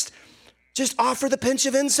I just offer the pinch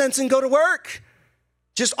of incense and go to work?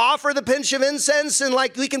 Just offer the pinch of incense and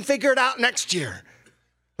like we can figure it out next year.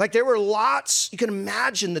 Like there were lots, you can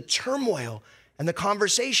imagine the turmoil and the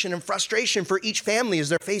conversation and frustration for each family as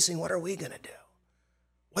they're facing, what are we going to do?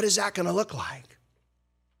 What is that going to look like?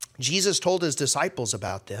 Jesus told his disciples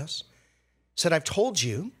about this. He said, I've told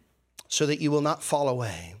you so that you will not fall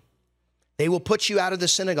away. They will put you out of the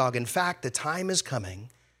synagogue. In fact, the time is coming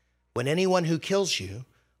when anyone who kills you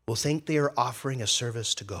will think they are offering a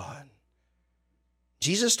service to God.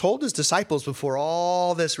 Jesus told his disciples before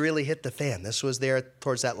all this really hit the fan. This was there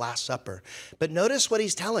towards that Last Supper. But notice what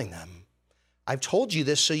he's telling them. I've told you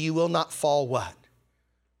this so you will not fall what?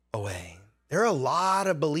 Away. There are a lot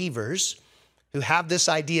of believers who have this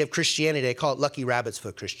idea of Christianity. They call it lucky rabbit's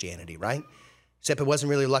foot Christianity, right? Except it wasn't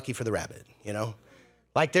really lucky for the rabbit, you know?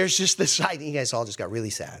 Like there's just this idea. You guys all just got really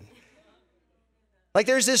sad. Like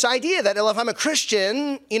there's this idea that if I'm a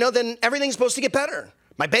Christian, you know, then everything's supposed to get better.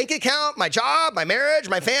 My bank account, my job, my marriage,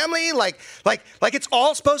 my family, like it's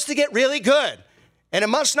all supposed to get really good. And it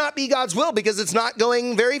must not be God's will because it's not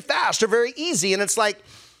going very fast or very easy. And it's like,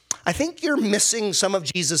 I think you're missing some of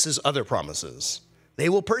Jesus's other promises. They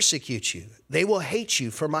will persecute you. They will hate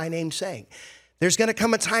you for my name's sake. There's going to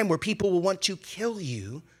come a time where people will want to kill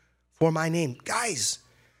you for my name. Guys,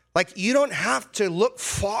 like you don't have to look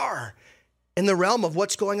far in the realm of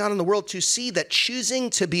what's going on in the world to see that choosing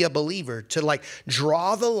to be a believer, to like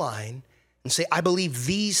draw the line and say, I believe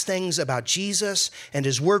these things about Jesus and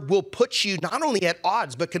his word will put you not only at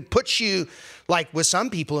odds, but could put you like with some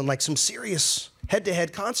people in like some serious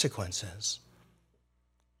head-to-head consequences.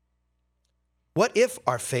 What if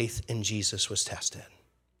our faith in Jesus was tested?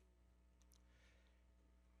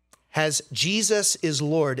 Has Jesus is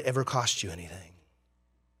Lord ever cost you anything?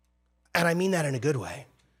 And I mean that in a good way.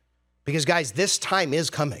 Because guys, this time is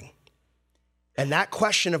coming. And that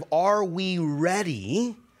question of are we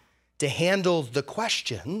ready to handle the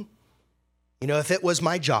question, you know, if it was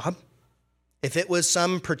my job, if it was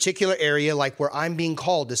some particular area like where I'm being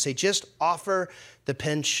called to say, just offer the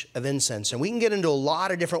pinch of incense. And we can get into a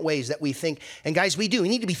lot of different ways that we think. And guys, we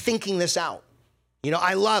need to be thinking this out. You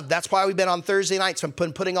know, that's why we've been on Thursday nights, I'm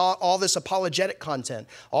putting all this apologetic content,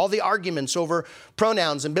 all the arguments over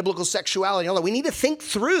pronouns and biblical sexuality. All that. We need to think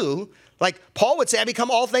through, like Paul would say, I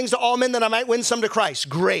become all things to all men that I might win some to Christ.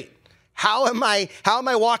 Great. How am I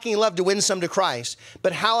walking in love to win some to Christ?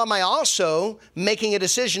 But how am I also making a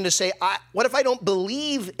decision to say, what if I don't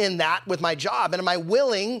believe in that with my job? And am I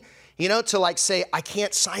willing, you know, to like say, I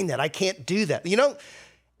can't sign that. I can't do that, you know?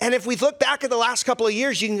 And if we look back at the last couple of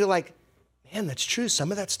years, you can go like, man, that's true.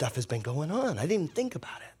 Some of that stuff has been going on. I didn't even think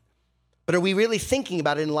about it. But are we really thinking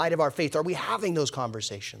about it in light of our faith? Are we having those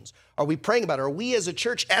conversations? Are we praying about it? Are we as a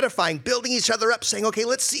church edifying, building each other up, saying, okay,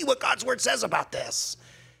 let's see what God's word says about this?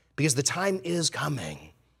 Because the time is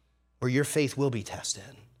coming where your faith will be tested.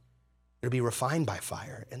 It'll be refined by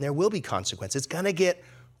fire, and there will be consequences. It's going to get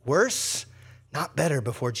worse, not better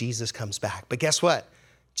before Jesus comes back. But guess what?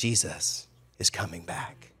 Jesus is coming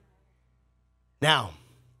back. Now,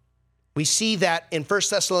 we see that in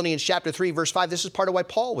 1Thessalonians chapter 3, verse 5, this is part of why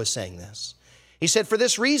Paul was saying this. He said, for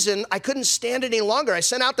this reason, I couldn't stand it any longer. I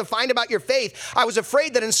sent out to find about your faith. I was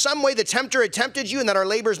afraid that in some way the tempter had tempted you and that our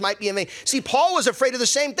labors might be in vain. See, Paul was afraid of the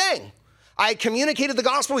same thing. I communicated the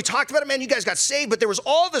gospel. We talked about it. Man, you guys got saved, but there was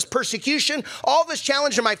all this persecution, all this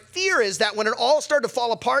challenge. And my fear is that when it all started to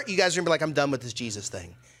fall apart, you guys are going to be like, I'm done with this Jesus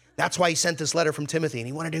thing. That's why he sent this letter from Timothy, and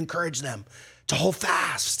he wanted to encourage them to hold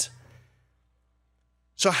fast.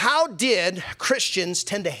 So how did Christians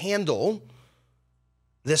tend to handle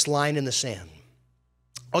this line in the sand?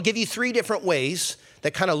 I'll give you 3 different ways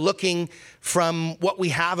that kind of looking from what we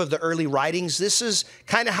have of the early writings, this is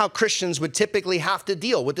kind of how Christians would typically have to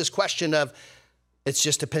deal with this question of, it's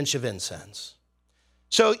just a pinch of incense.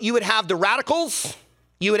 So you would have the radicals,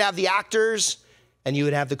 you would have the actors, and you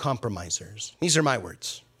would have the compromisers. These are my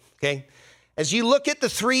words, okay? As you look at the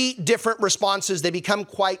 3 different responses, they become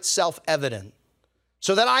quite self-evident.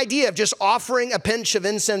 So that idea of just offering a pinch of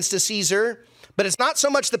incense to Caesar, but it's not so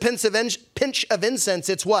much the pinch of incense,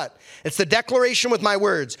 it's what? It's the declaration with my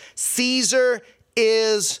words, Caesar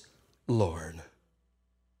is Lord.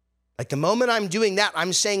 Like the moment I'm doing that,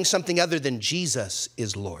 I'm saying something other than Jesus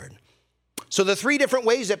is Lord. So the 3 different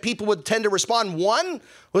ways that people would tend to respond, one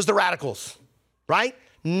was the radicals, right?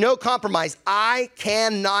 No compromise. I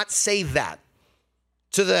cannot say that.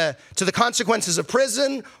 To the consequences of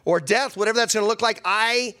prison or death, whatever that's going to look like,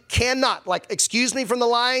 I cannot. Like, excuse me from the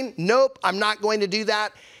line. Nope, I'm not going to do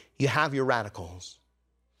that. You have your radicals.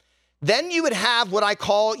 Then you would have what I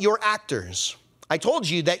call your actors. I told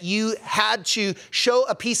you that you had to show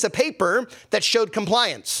a piece of paper that showed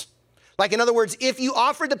compliance. Like, in other words, if you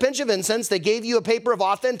offered the pinch of incense, they gave you a paper of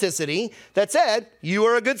authenticity that said, you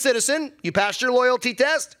are a good citizen, you passed your loyalty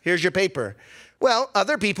test, here's your paper. Well,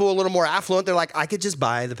 other people a little more affluent, they're like, I could just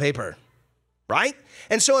buy the paper, right?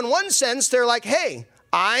 And so in one sense, they're like, hey,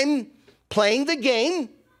 I'm playing the game.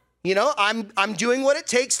 You know, I'm doing what it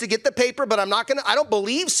takes to get the paper, but I don't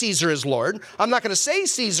believe Caesar is Lord. I'm not going to say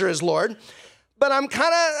Caesar is Lord. But I'm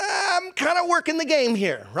kind of working the game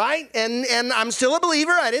here, right? And I'm still a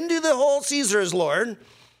believer. I didn't do the whole Caesar is Lord,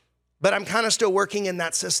 but I'm kind of still working in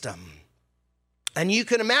that system. And you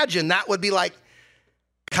can imagine that would be like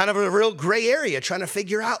kind of a real gray area, trying to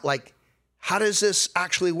figure out, like, how does this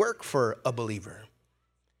actually work for a believer?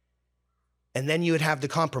 And then you would have the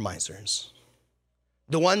compromisers,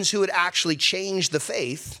 the ones who would actually change the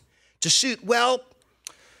faith to suit, well,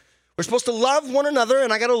 we're supposed to love one another,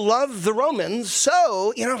 and I got to love the Romans.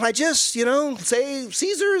 So, I just, say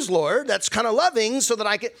Caesar is Lord. That's kind of loving so that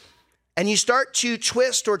I can. And you start to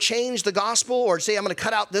twist or change the gospel or say, I'm going to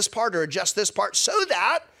cut out this part or adjust this part so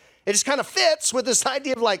that it just kind of fits with this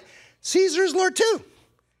idea of like, Caesar is Lord too.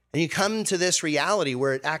 And you come to this reality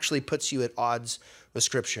where it actually puts you at odds with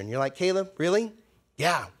Scripture. And you're like, Caleb, really?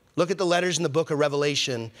 Yeah. Look at the letters in the book of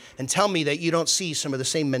Revelation and tell me that you don't see some of the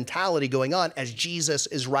same mentality going on as Jesus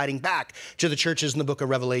is writing back to the churches in the book of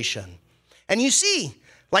Revelation. And you see,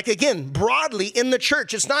 like again, broadly in the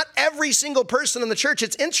church, it's not every single person in the church.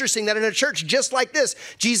 It's interesting that in a church just like this,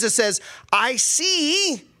 Jesus says, I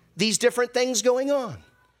see these different things going on.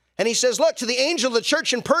 And he says, look, to the angel of the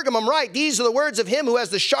church in Pergamum write, these are the words of him who has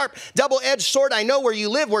the sharp, double-edged sword. I know where you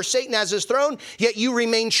live, where Satan has his throne, yet you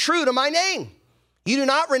remain true to my name. You do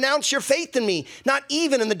not renounce your faith in me, not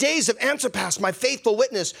even in the days of Antipas, my faithful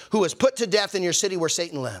witness, who was put to death in your city where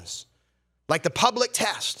Satan lives. Like the public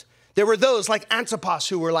test. There were those like Antipas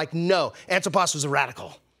who were like, no, Antipas was a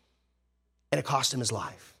radical. And it cost him his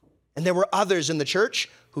life. And there were others in the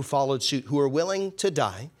church who followed suit, who were willing to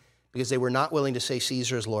die because they were not willing to say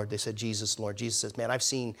Caesar is Lord. They said Jesus is Lord. Jesus says, man, I've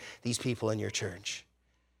seen these people in your church.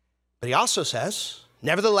 But he also says,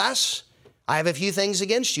 nevertheless, I have a few things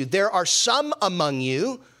against you. There are some among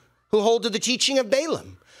you who hold to the teaching of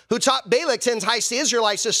Balaam, who taught Balak to entice the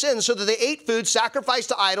Israelites to sin so that they ate food sacrificed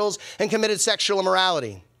to idols and committed sexual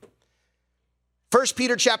immorality. 1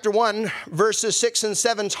 Peter chapter 1, verses 6 and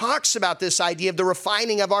 7 talks about this idea of the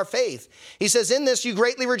refining of our faith. He says, in this you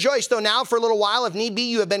greatly rejoice, though now for a little while, if need be,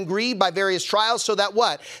 you have been grieved by various trials, so that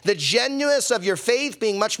what? The genuineness of your faith,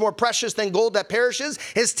 being much more precious than gold that perishes,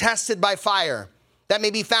 is tested by fire. That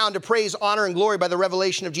may be found to praise, honor, and glory by the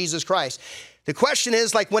revelation of Jesus Christ. The question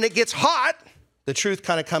is, like when it gets hot, the truth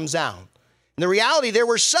kind of comes out. In the reality, there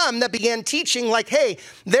were some that began teaching like, hey,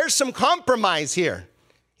 there's some compromise here.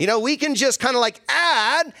 We can just kind of like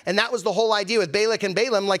add, and that was the whole idea with Balak and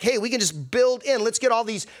Balaam, like, hey, we can just build in. Let's get all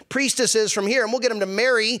these priestesses from here, and we'll get them to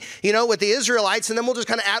marry, with the Israelites, and then we'll just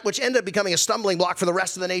kind of add, which ended up becoming a stumbling block for the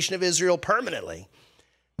rest of the nation of Israel permanently.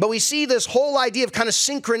 But we see this whole idea of kind of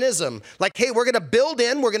synchronism. Like, hey, we're going to build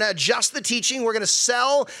in, we're going to adjust the teaching, we're going to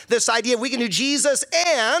sell this idea. We can do Jesus,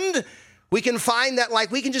 and we can find that, like,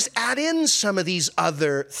 we can just add in some of these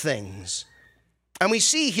other things. And we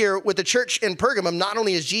see here with the church in Pergamum, not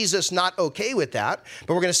only is Jesus not okay with that,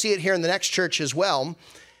 but we're going to see it here in the next church as well.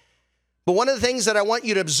 But one of the things that I want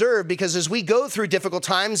you to observe, because as we go through difficult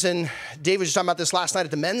times, and David was talking about this last night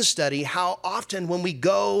at the men's study, how often when we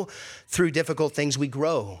go through difficult things, we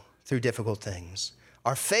grow through difficult things.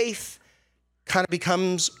 Our faith kind of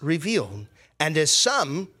becomes revealed. And as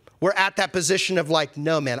some were at that position of like,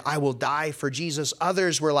 no, man, I will die for Jesus.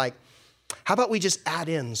 Others were like, how about we just add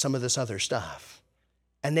in some of this other stuff?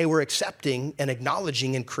 And they were accepting and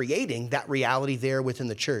acknowledging and creating that reality there within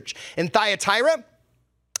the church. In Thyatira,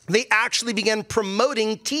 they actually began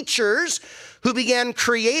promoting teachers who began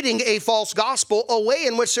creating a false gospel, a way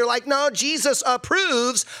in which they're like, no, Jesus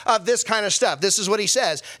approves of this kind of stuff. This is what he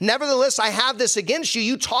says. Nevertheless, I have this against you.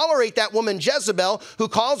 You tolerate that woman Jezebel, who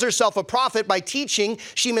calls herself a prophet, by teaching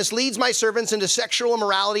she misleads my servants into sexual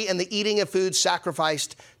immorality and the eating of food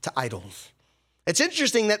sacrificed to idols. It's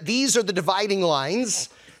interesting that these are the dividing lines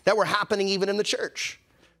that were happening even in the church.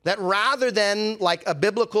 That rather than like a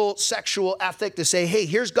biblical sexual ethic to say, hey,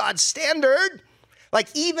 here's God's standard, like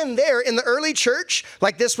even there in the early church,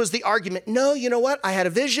 like this was the argument. No, you know what? I had a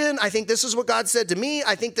vision. I think this is what God said to me.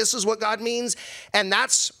 I think this is what God means. And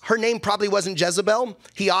her name probably wasn't Jezebel.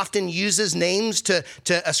 He often uses names to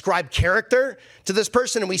ascribe character to this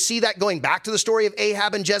person. And we see that going back to the story of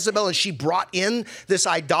Ahab and Jezebel. And she brought in this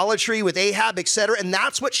idolatry with Ahab, etc. And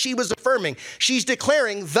that's what she was affirming. She's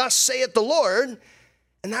declaring, thus saith the Lord.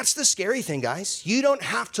 And that's the scary thing, guys. You don't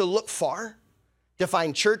have to look far to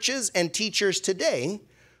find churches and teachers today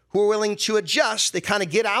who are willing to adjust. They kind of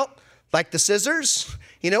get out like the scissors,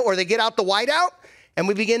 or they get out the whiteout, and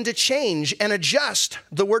we begin to change and adjust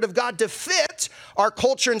the word of God to fit our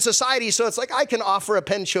culture and society. So it's like I can offer a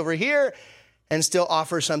pinch over here and still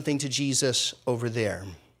offer something to Jesus over there.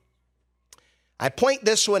 I point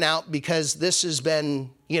this one out because this has been,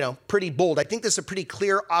 pretty bold. I think this is a pretty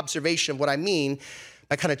clear observation of what I mean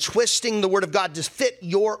by kind of twisting the word of God to fit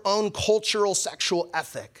your own cultural sexual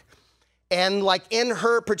ethic. And like in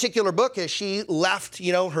her particular book, as she left,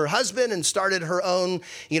 her husband and started her own,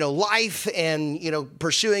 life and,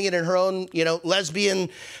 pursuing it in her own, lesbian,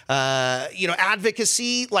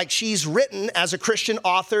 advocacy, like she's written as a Christian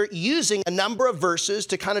author using a number of verses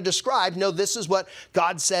to kind of describe, no, this is what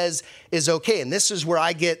God says is okay. And this is where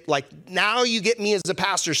I get now you get me as a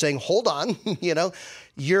pastor saying, hold on,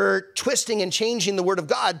 you're twisting and changing the word of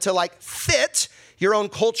God to fit your own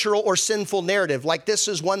cultural or sinful narrative. Like this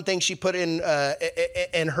is one thing she put in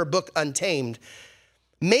her book, Untamed.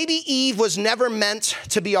 Maybe Eve was never meant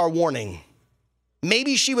to be our warning.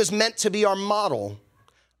 Maybe she was meant to be our model.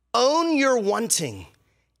 Own your wanting.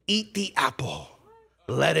 Eat the apple.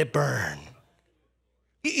 Let it burn.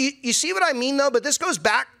 You see what I mean, though? But this goes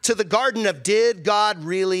back to the garden of, did God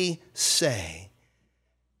really say?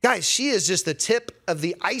 Guys, she is just the tip of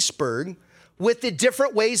the iceberg with the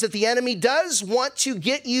different ways that the enemy does want to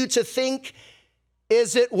get you to think,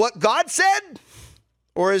 is it what God said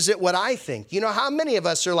or is it what I think? How many of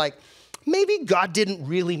us are like, maybe God didn't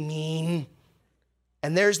really mean,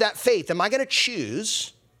 and there's that faith. Am I going to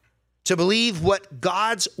choose to believe what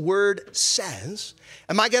God's word says?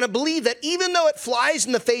 Am I going to believe that even though it flies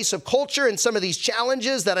in the face of culture and some of these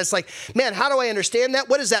challenges that it's like, man, how do I understand that?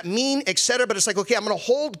 What does that mean, etc.? But it's like, okay, I'm going to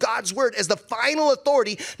hold God's word as the final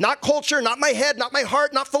authority, not culture, not my head, not my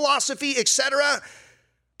heart, not philosophy, etc.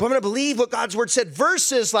 But I'm going to believe what God's word said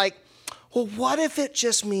versus like, well, what if it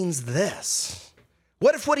just means this?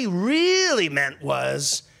 What if what he really meant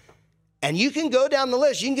was, and you can go down the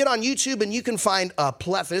list. You can get on YouTube and you can find a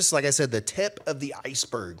plethora. This is, like I said, the tip of the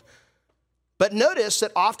iceberg. But notice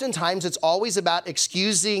that oftentimes it's always about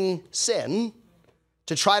excusing sin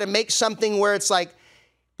to try to make something where it's like,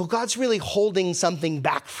 well, God's really holding something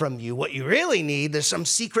back from you. What you really need, there's some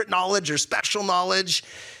secret knowledge or special knowledge.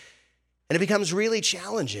 And it becomes really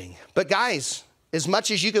challenging. But guys, as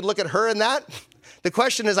much as you could look at her in that, the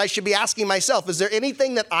question is I should be asking myself, is there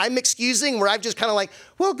anything that I'm excusing where I've just kind of like,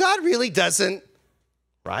 well, God really doesn't,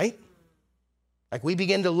 right? Like we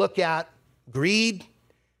begin to look at greed.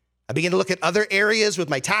 I begin to look at other areas with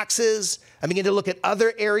my taxes. I begin to look at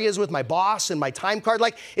other areas with my boss and my time card.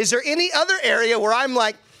 Like, is there any other area where I'm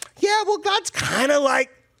like, yeah, well, God's kind of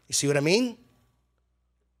like, you see what I mean?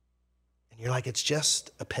 And you're like, it's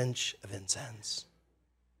just a pinch of incense.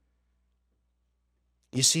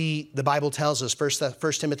 You see, the Bible tells us,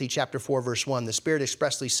 1 Timothy chapter 4, verse 1, the Spirit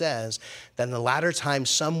expressly says that in the latter times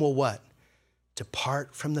some will what?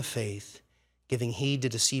 Depart from the faith, giving heed to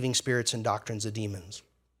deceiving spirits and doctrines of demons.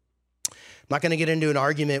 I'm not going to get into an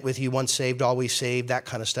argument with you, once saved, always saved, that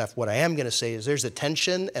kind of stuff. What I am going to say is there's a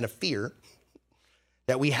tension and a fear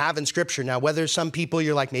that we have in Scripture. Now, whether some people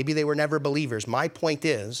you're like, maybe they were never believers. My point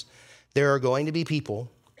is there are going to be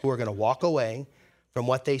people who are going to walk away from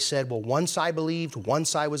what they said, well, once I believed,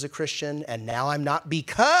 once I was a Christian, and now I'm not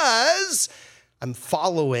because I'm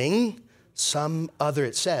following some other,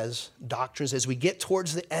 it says, doctrines. As we get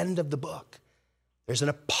towards the end of the book, there's an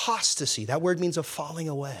apostasy. That word means a falling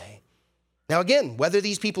away. Now, again, whether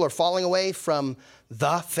these people are falling away from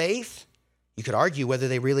the faith, you could argue whether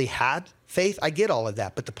they really had faith. I get all of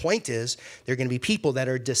that. But the point is, there are going to be people that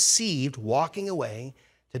are deceived, walking away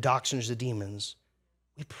to doctrines of demons.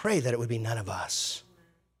 We pray that it would be none of us,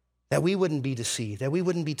 that we wouldn't be deceived, that we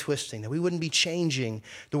wouldn't be twisting, that we wouldn't be changing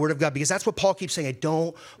the word of God, because that's what Paul keeps saying. I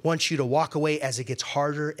don't want you to walk away as it gets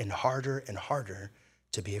harder and harder and harder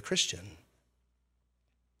to be a Christian.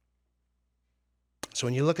 So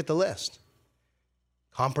when you look at the list,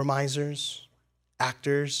 compromisers,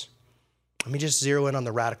 actors, let me just zero in on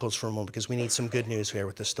the radicals for a moment because we need some good news here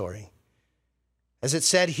with this story. As it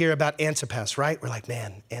said here about Antipas, right? We're like,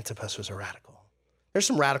 man, Antipas was a radical. There's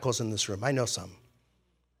some radicals in this room. I know some,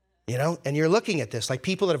 and you're looking at this like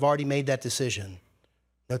people that have already made that decision.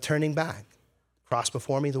 No turning back. Cross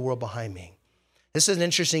before me, the world behind me. This is an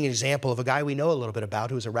interesting example of a guy we know a little bit about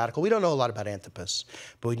who was a radical. We don't know a lot about Antipas,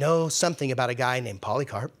 but we know something about a guy named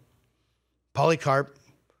Polycarp. Polycarp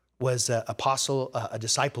was an apostle, a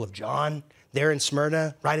disciple of John there in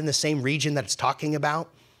Smyrna, right in the same region that it's talking about.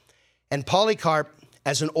 And Polycarp,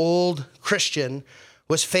 as an old Christian,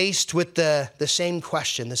 was faced with the same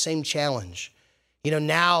question, the same challenge.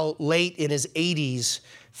 Now late in his 80s,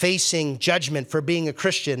 facing judgment for being a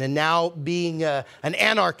Christian and now being an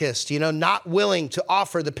anarchist, not willing to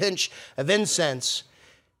offer the pinch of incense.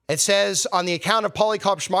 It says on the account of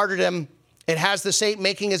Polycarp's martyrdom, it has the saint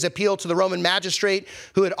making his appeal to the Roman magistrate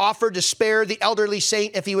who had offered to spare the elderly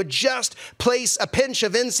saint if he would just place a pinch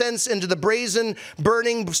of incense into the brazen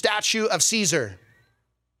burning statue of Caesar.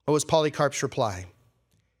 What was Polycarp's reply?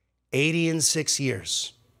 86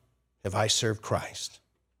 years have I served Christ.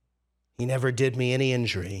 He never did me any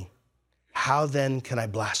injury. How then can I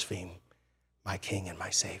blaspheme my King and my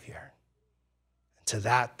Savior? And to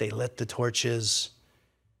that they lit the torches,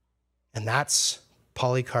 and that's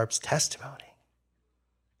Polycarp's testimony.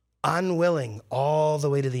 Unwilling all the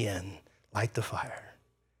way to the end, light the fire.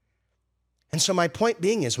 And so my point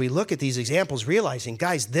being is we look at these examples realizing,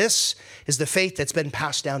 guys, this is the faith that's been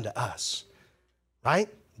passed down to us, right?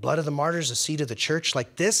 Blood of the martyrs, the seed of the church.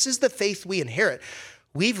 Like this is the faith we inherit.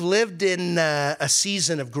 We've lived in a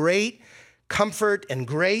season of great comfort and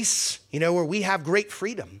grace, where we have great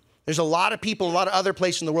freedom. There's a lot of people, a lot of other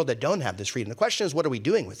places in the world that don't have this freedom. The question is, what are we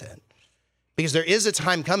doing with it? Because there is a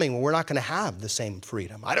time coming when we're not going to have the same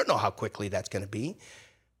freedom. I don't know how quickly that's going to be.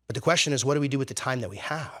 But the question is, what do we do with the time that we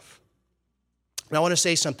have? And I want to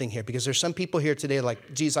say something here because there's some people here today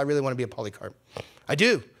like, geez, I really want to be a Polycarp. I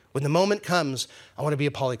do. When the moment comes, I want to be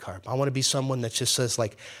a Polycarp. I want to be someone that just says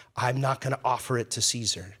like, I'm not going to offer it to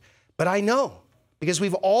Caesar. But I know, because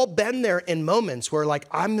we've all been there in moments where like,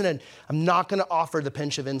 I'm not going to offer the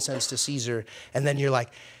pinch of incense to Caesar. And then you're like,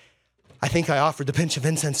 I think I offered the pinch of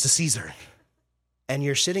incense to Caesar. And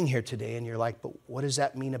you're sitting here today and you're like, but what does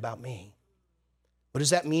that mean about me? What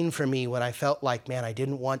does that mean for me when I felt like, man, I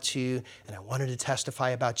didn't want to, and I wanted to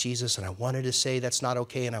testify about Jesus, and I wanted to say that's not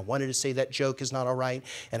okay, and I wanted to say that joke is not all right,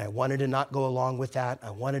 and I wanted to not go along with that.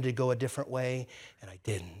 I wanted to go a different way, and I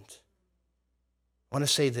didn't. I want to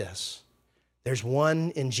say this. There's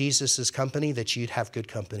one in Jesus' company that you'd have good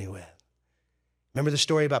company with. Remember the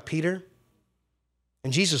story about Peter?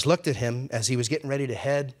 And Jesus looked at him as he was getting ready to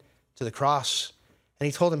head to the cross, and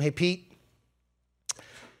he told him, hey, Pete,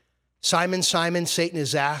 Simon, Simon, Satan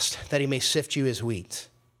has asked that he may sift you as wheat.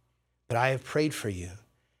 But I have prayed for you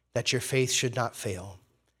that your faith should not fail.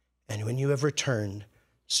 And when you have returned,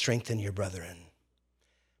 strengthen your brethren.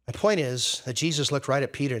 My point is that Jesus looked right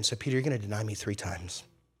at Peter and said, Peter, you're going to deny me 3 times.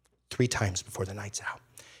 3 times before the night's out.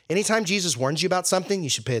 Anytime Jesus warns you about something, you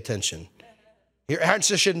should pay attention. Your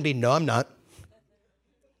answer shouldn't be, no, I'm not.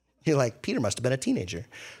 You're like, Peter must have been a teenager.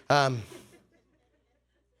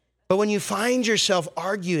 But when you find yourself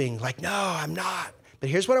arguing like, no, I'm not. But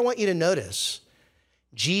here's what I want you to notice.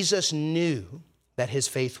 Jesus knew that his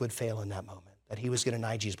faith would fail in that moment, that he was going to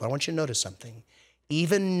deny Jesus. But I want you to notice something.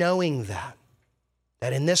 Even knowing that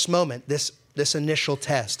in this moment, this initial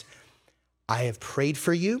test, I have prayed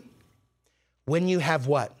for you when you have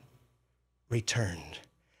what? Returned.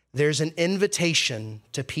 There's an invitation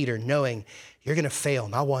to Peter knowing you're going to fail,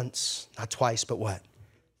 not once, not twice, but what?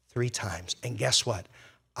 3 times. And guess what?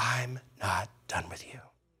 I'm not done with you.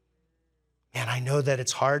 Man, I know that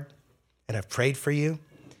it's hard, and I've prayed for you.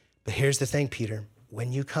 But here's the thing, Peter.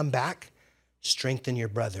 When you come back, strengthen your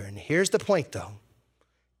brother. And here's the point, though.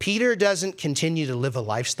 Peter doesn't continue to live a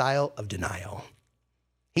lifestyle of denial.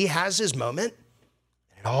 He has his moment,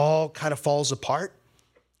 and it all kind of falls apart.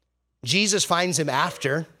 Jesus finds him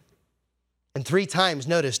after, and 3 times,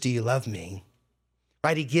 notice, do you love me?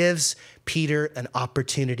 Right? He gives Peter an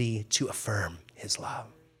opportunity to affirm his love.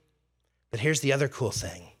 But here's the other cool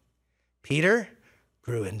thing. Peter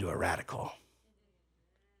grew into a radical.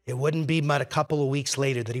 It wouldn't be but a couple of weeks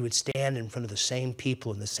later that he would stand in front of the same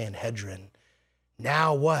people in the Sanhedrin.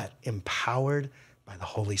 Now what? Empowered by the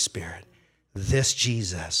Holy Spirit. This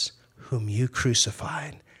Jesus whom you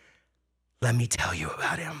crucified, let me tell you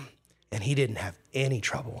about him. And he didn't have any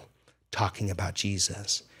trouble talking about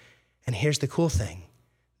Jesus. And here's the cool thing.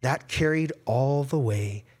 That carried all the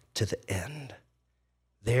way to the end.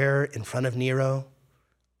 There in front of Nero,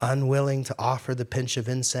 unwilling to offer the pinch of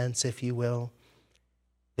incense, if you will,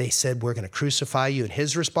 they said, we're going to crucify you. And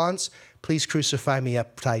his response, please crucify me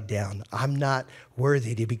upside down. I'm not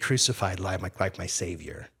worthy to be crucified like my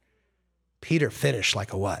Savior. Peter finished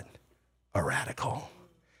like a what? A radical.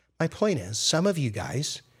 My point is, some of you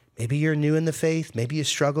guys, maybe you're new in the faith. Maybe you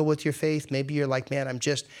struggle with your faith. Maybe you're like, man,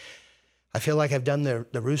 I feel like I've done the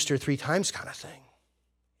rooster 3 times kind of thing.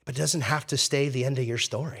 But it doesn't have to stay the end of your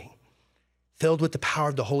story. Filled with the power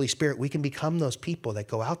of the Holy Spirit, we can become those people that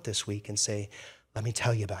go out this week and say, let me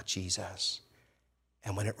tell you about Jesus.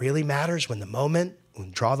 And when it really matters, when we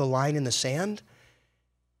draw the line in the sand,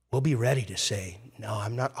 we'll be ready to say, no,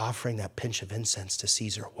 I'm not offering that pinch of incense to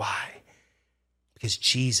Caesar. Why? Because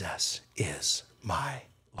Jesus is my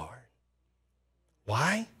Lord.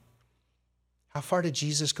 Why? How far did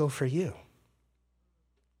Jesus go for you?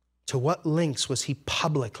 To what lengths was he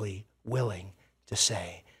publicly willing to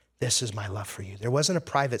say, this is my love for you? There wasn't a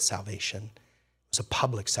private salvation. It was a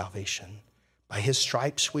public salvation. By his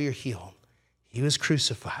stripes we are healed. He was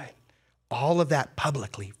crucified. All of that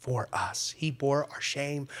publicly for us. He bore our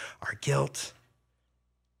shame, our guilt.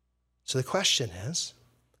 So the question is,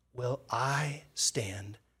 will I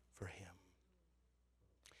stand for him?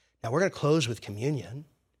 Now we're going to close with communion.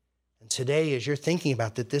 And today, as you're thinking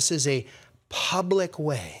about that, this is a public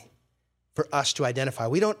way for us to identify.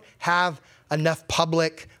 We don't have enough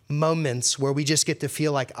public moments where we just get to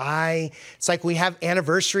feel like it's like we have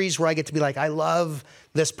anniversaries where I get to be like, I love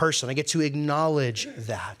this person. I get to acknowledge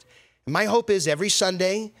that. And my hope is every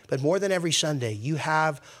Sunday, but more than every Sunday, you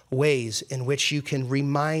have ways in which you can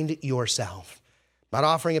remind yourself. Not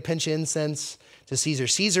offering a pinch of incense to Caesar.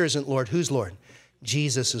 Caesar isn't Lord. Who's Lord?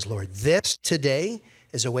 Jesus is Lord. This today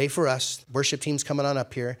is a way for us, worship team's coming on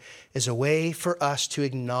up here, is a way for us to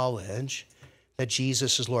acknowledge that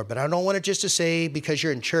Jesus is Lord. But I don't want it just to say because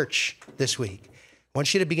you're in church this week. I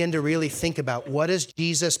want you to begin to really think about, what does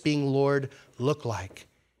Jesus being Lord look like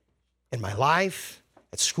in my life,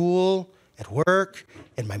 at school, at work,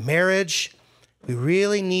 in my marriage? We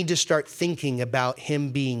really need to start thinking about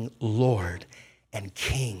him being Lord and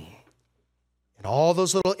King. In all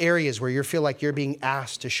those little areas where you feel like you're being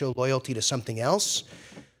asked to show loyalty to something else,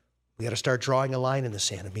 we got to start drawing a line in the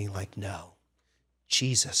sand and being like, no,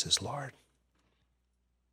 Jesus is Lord.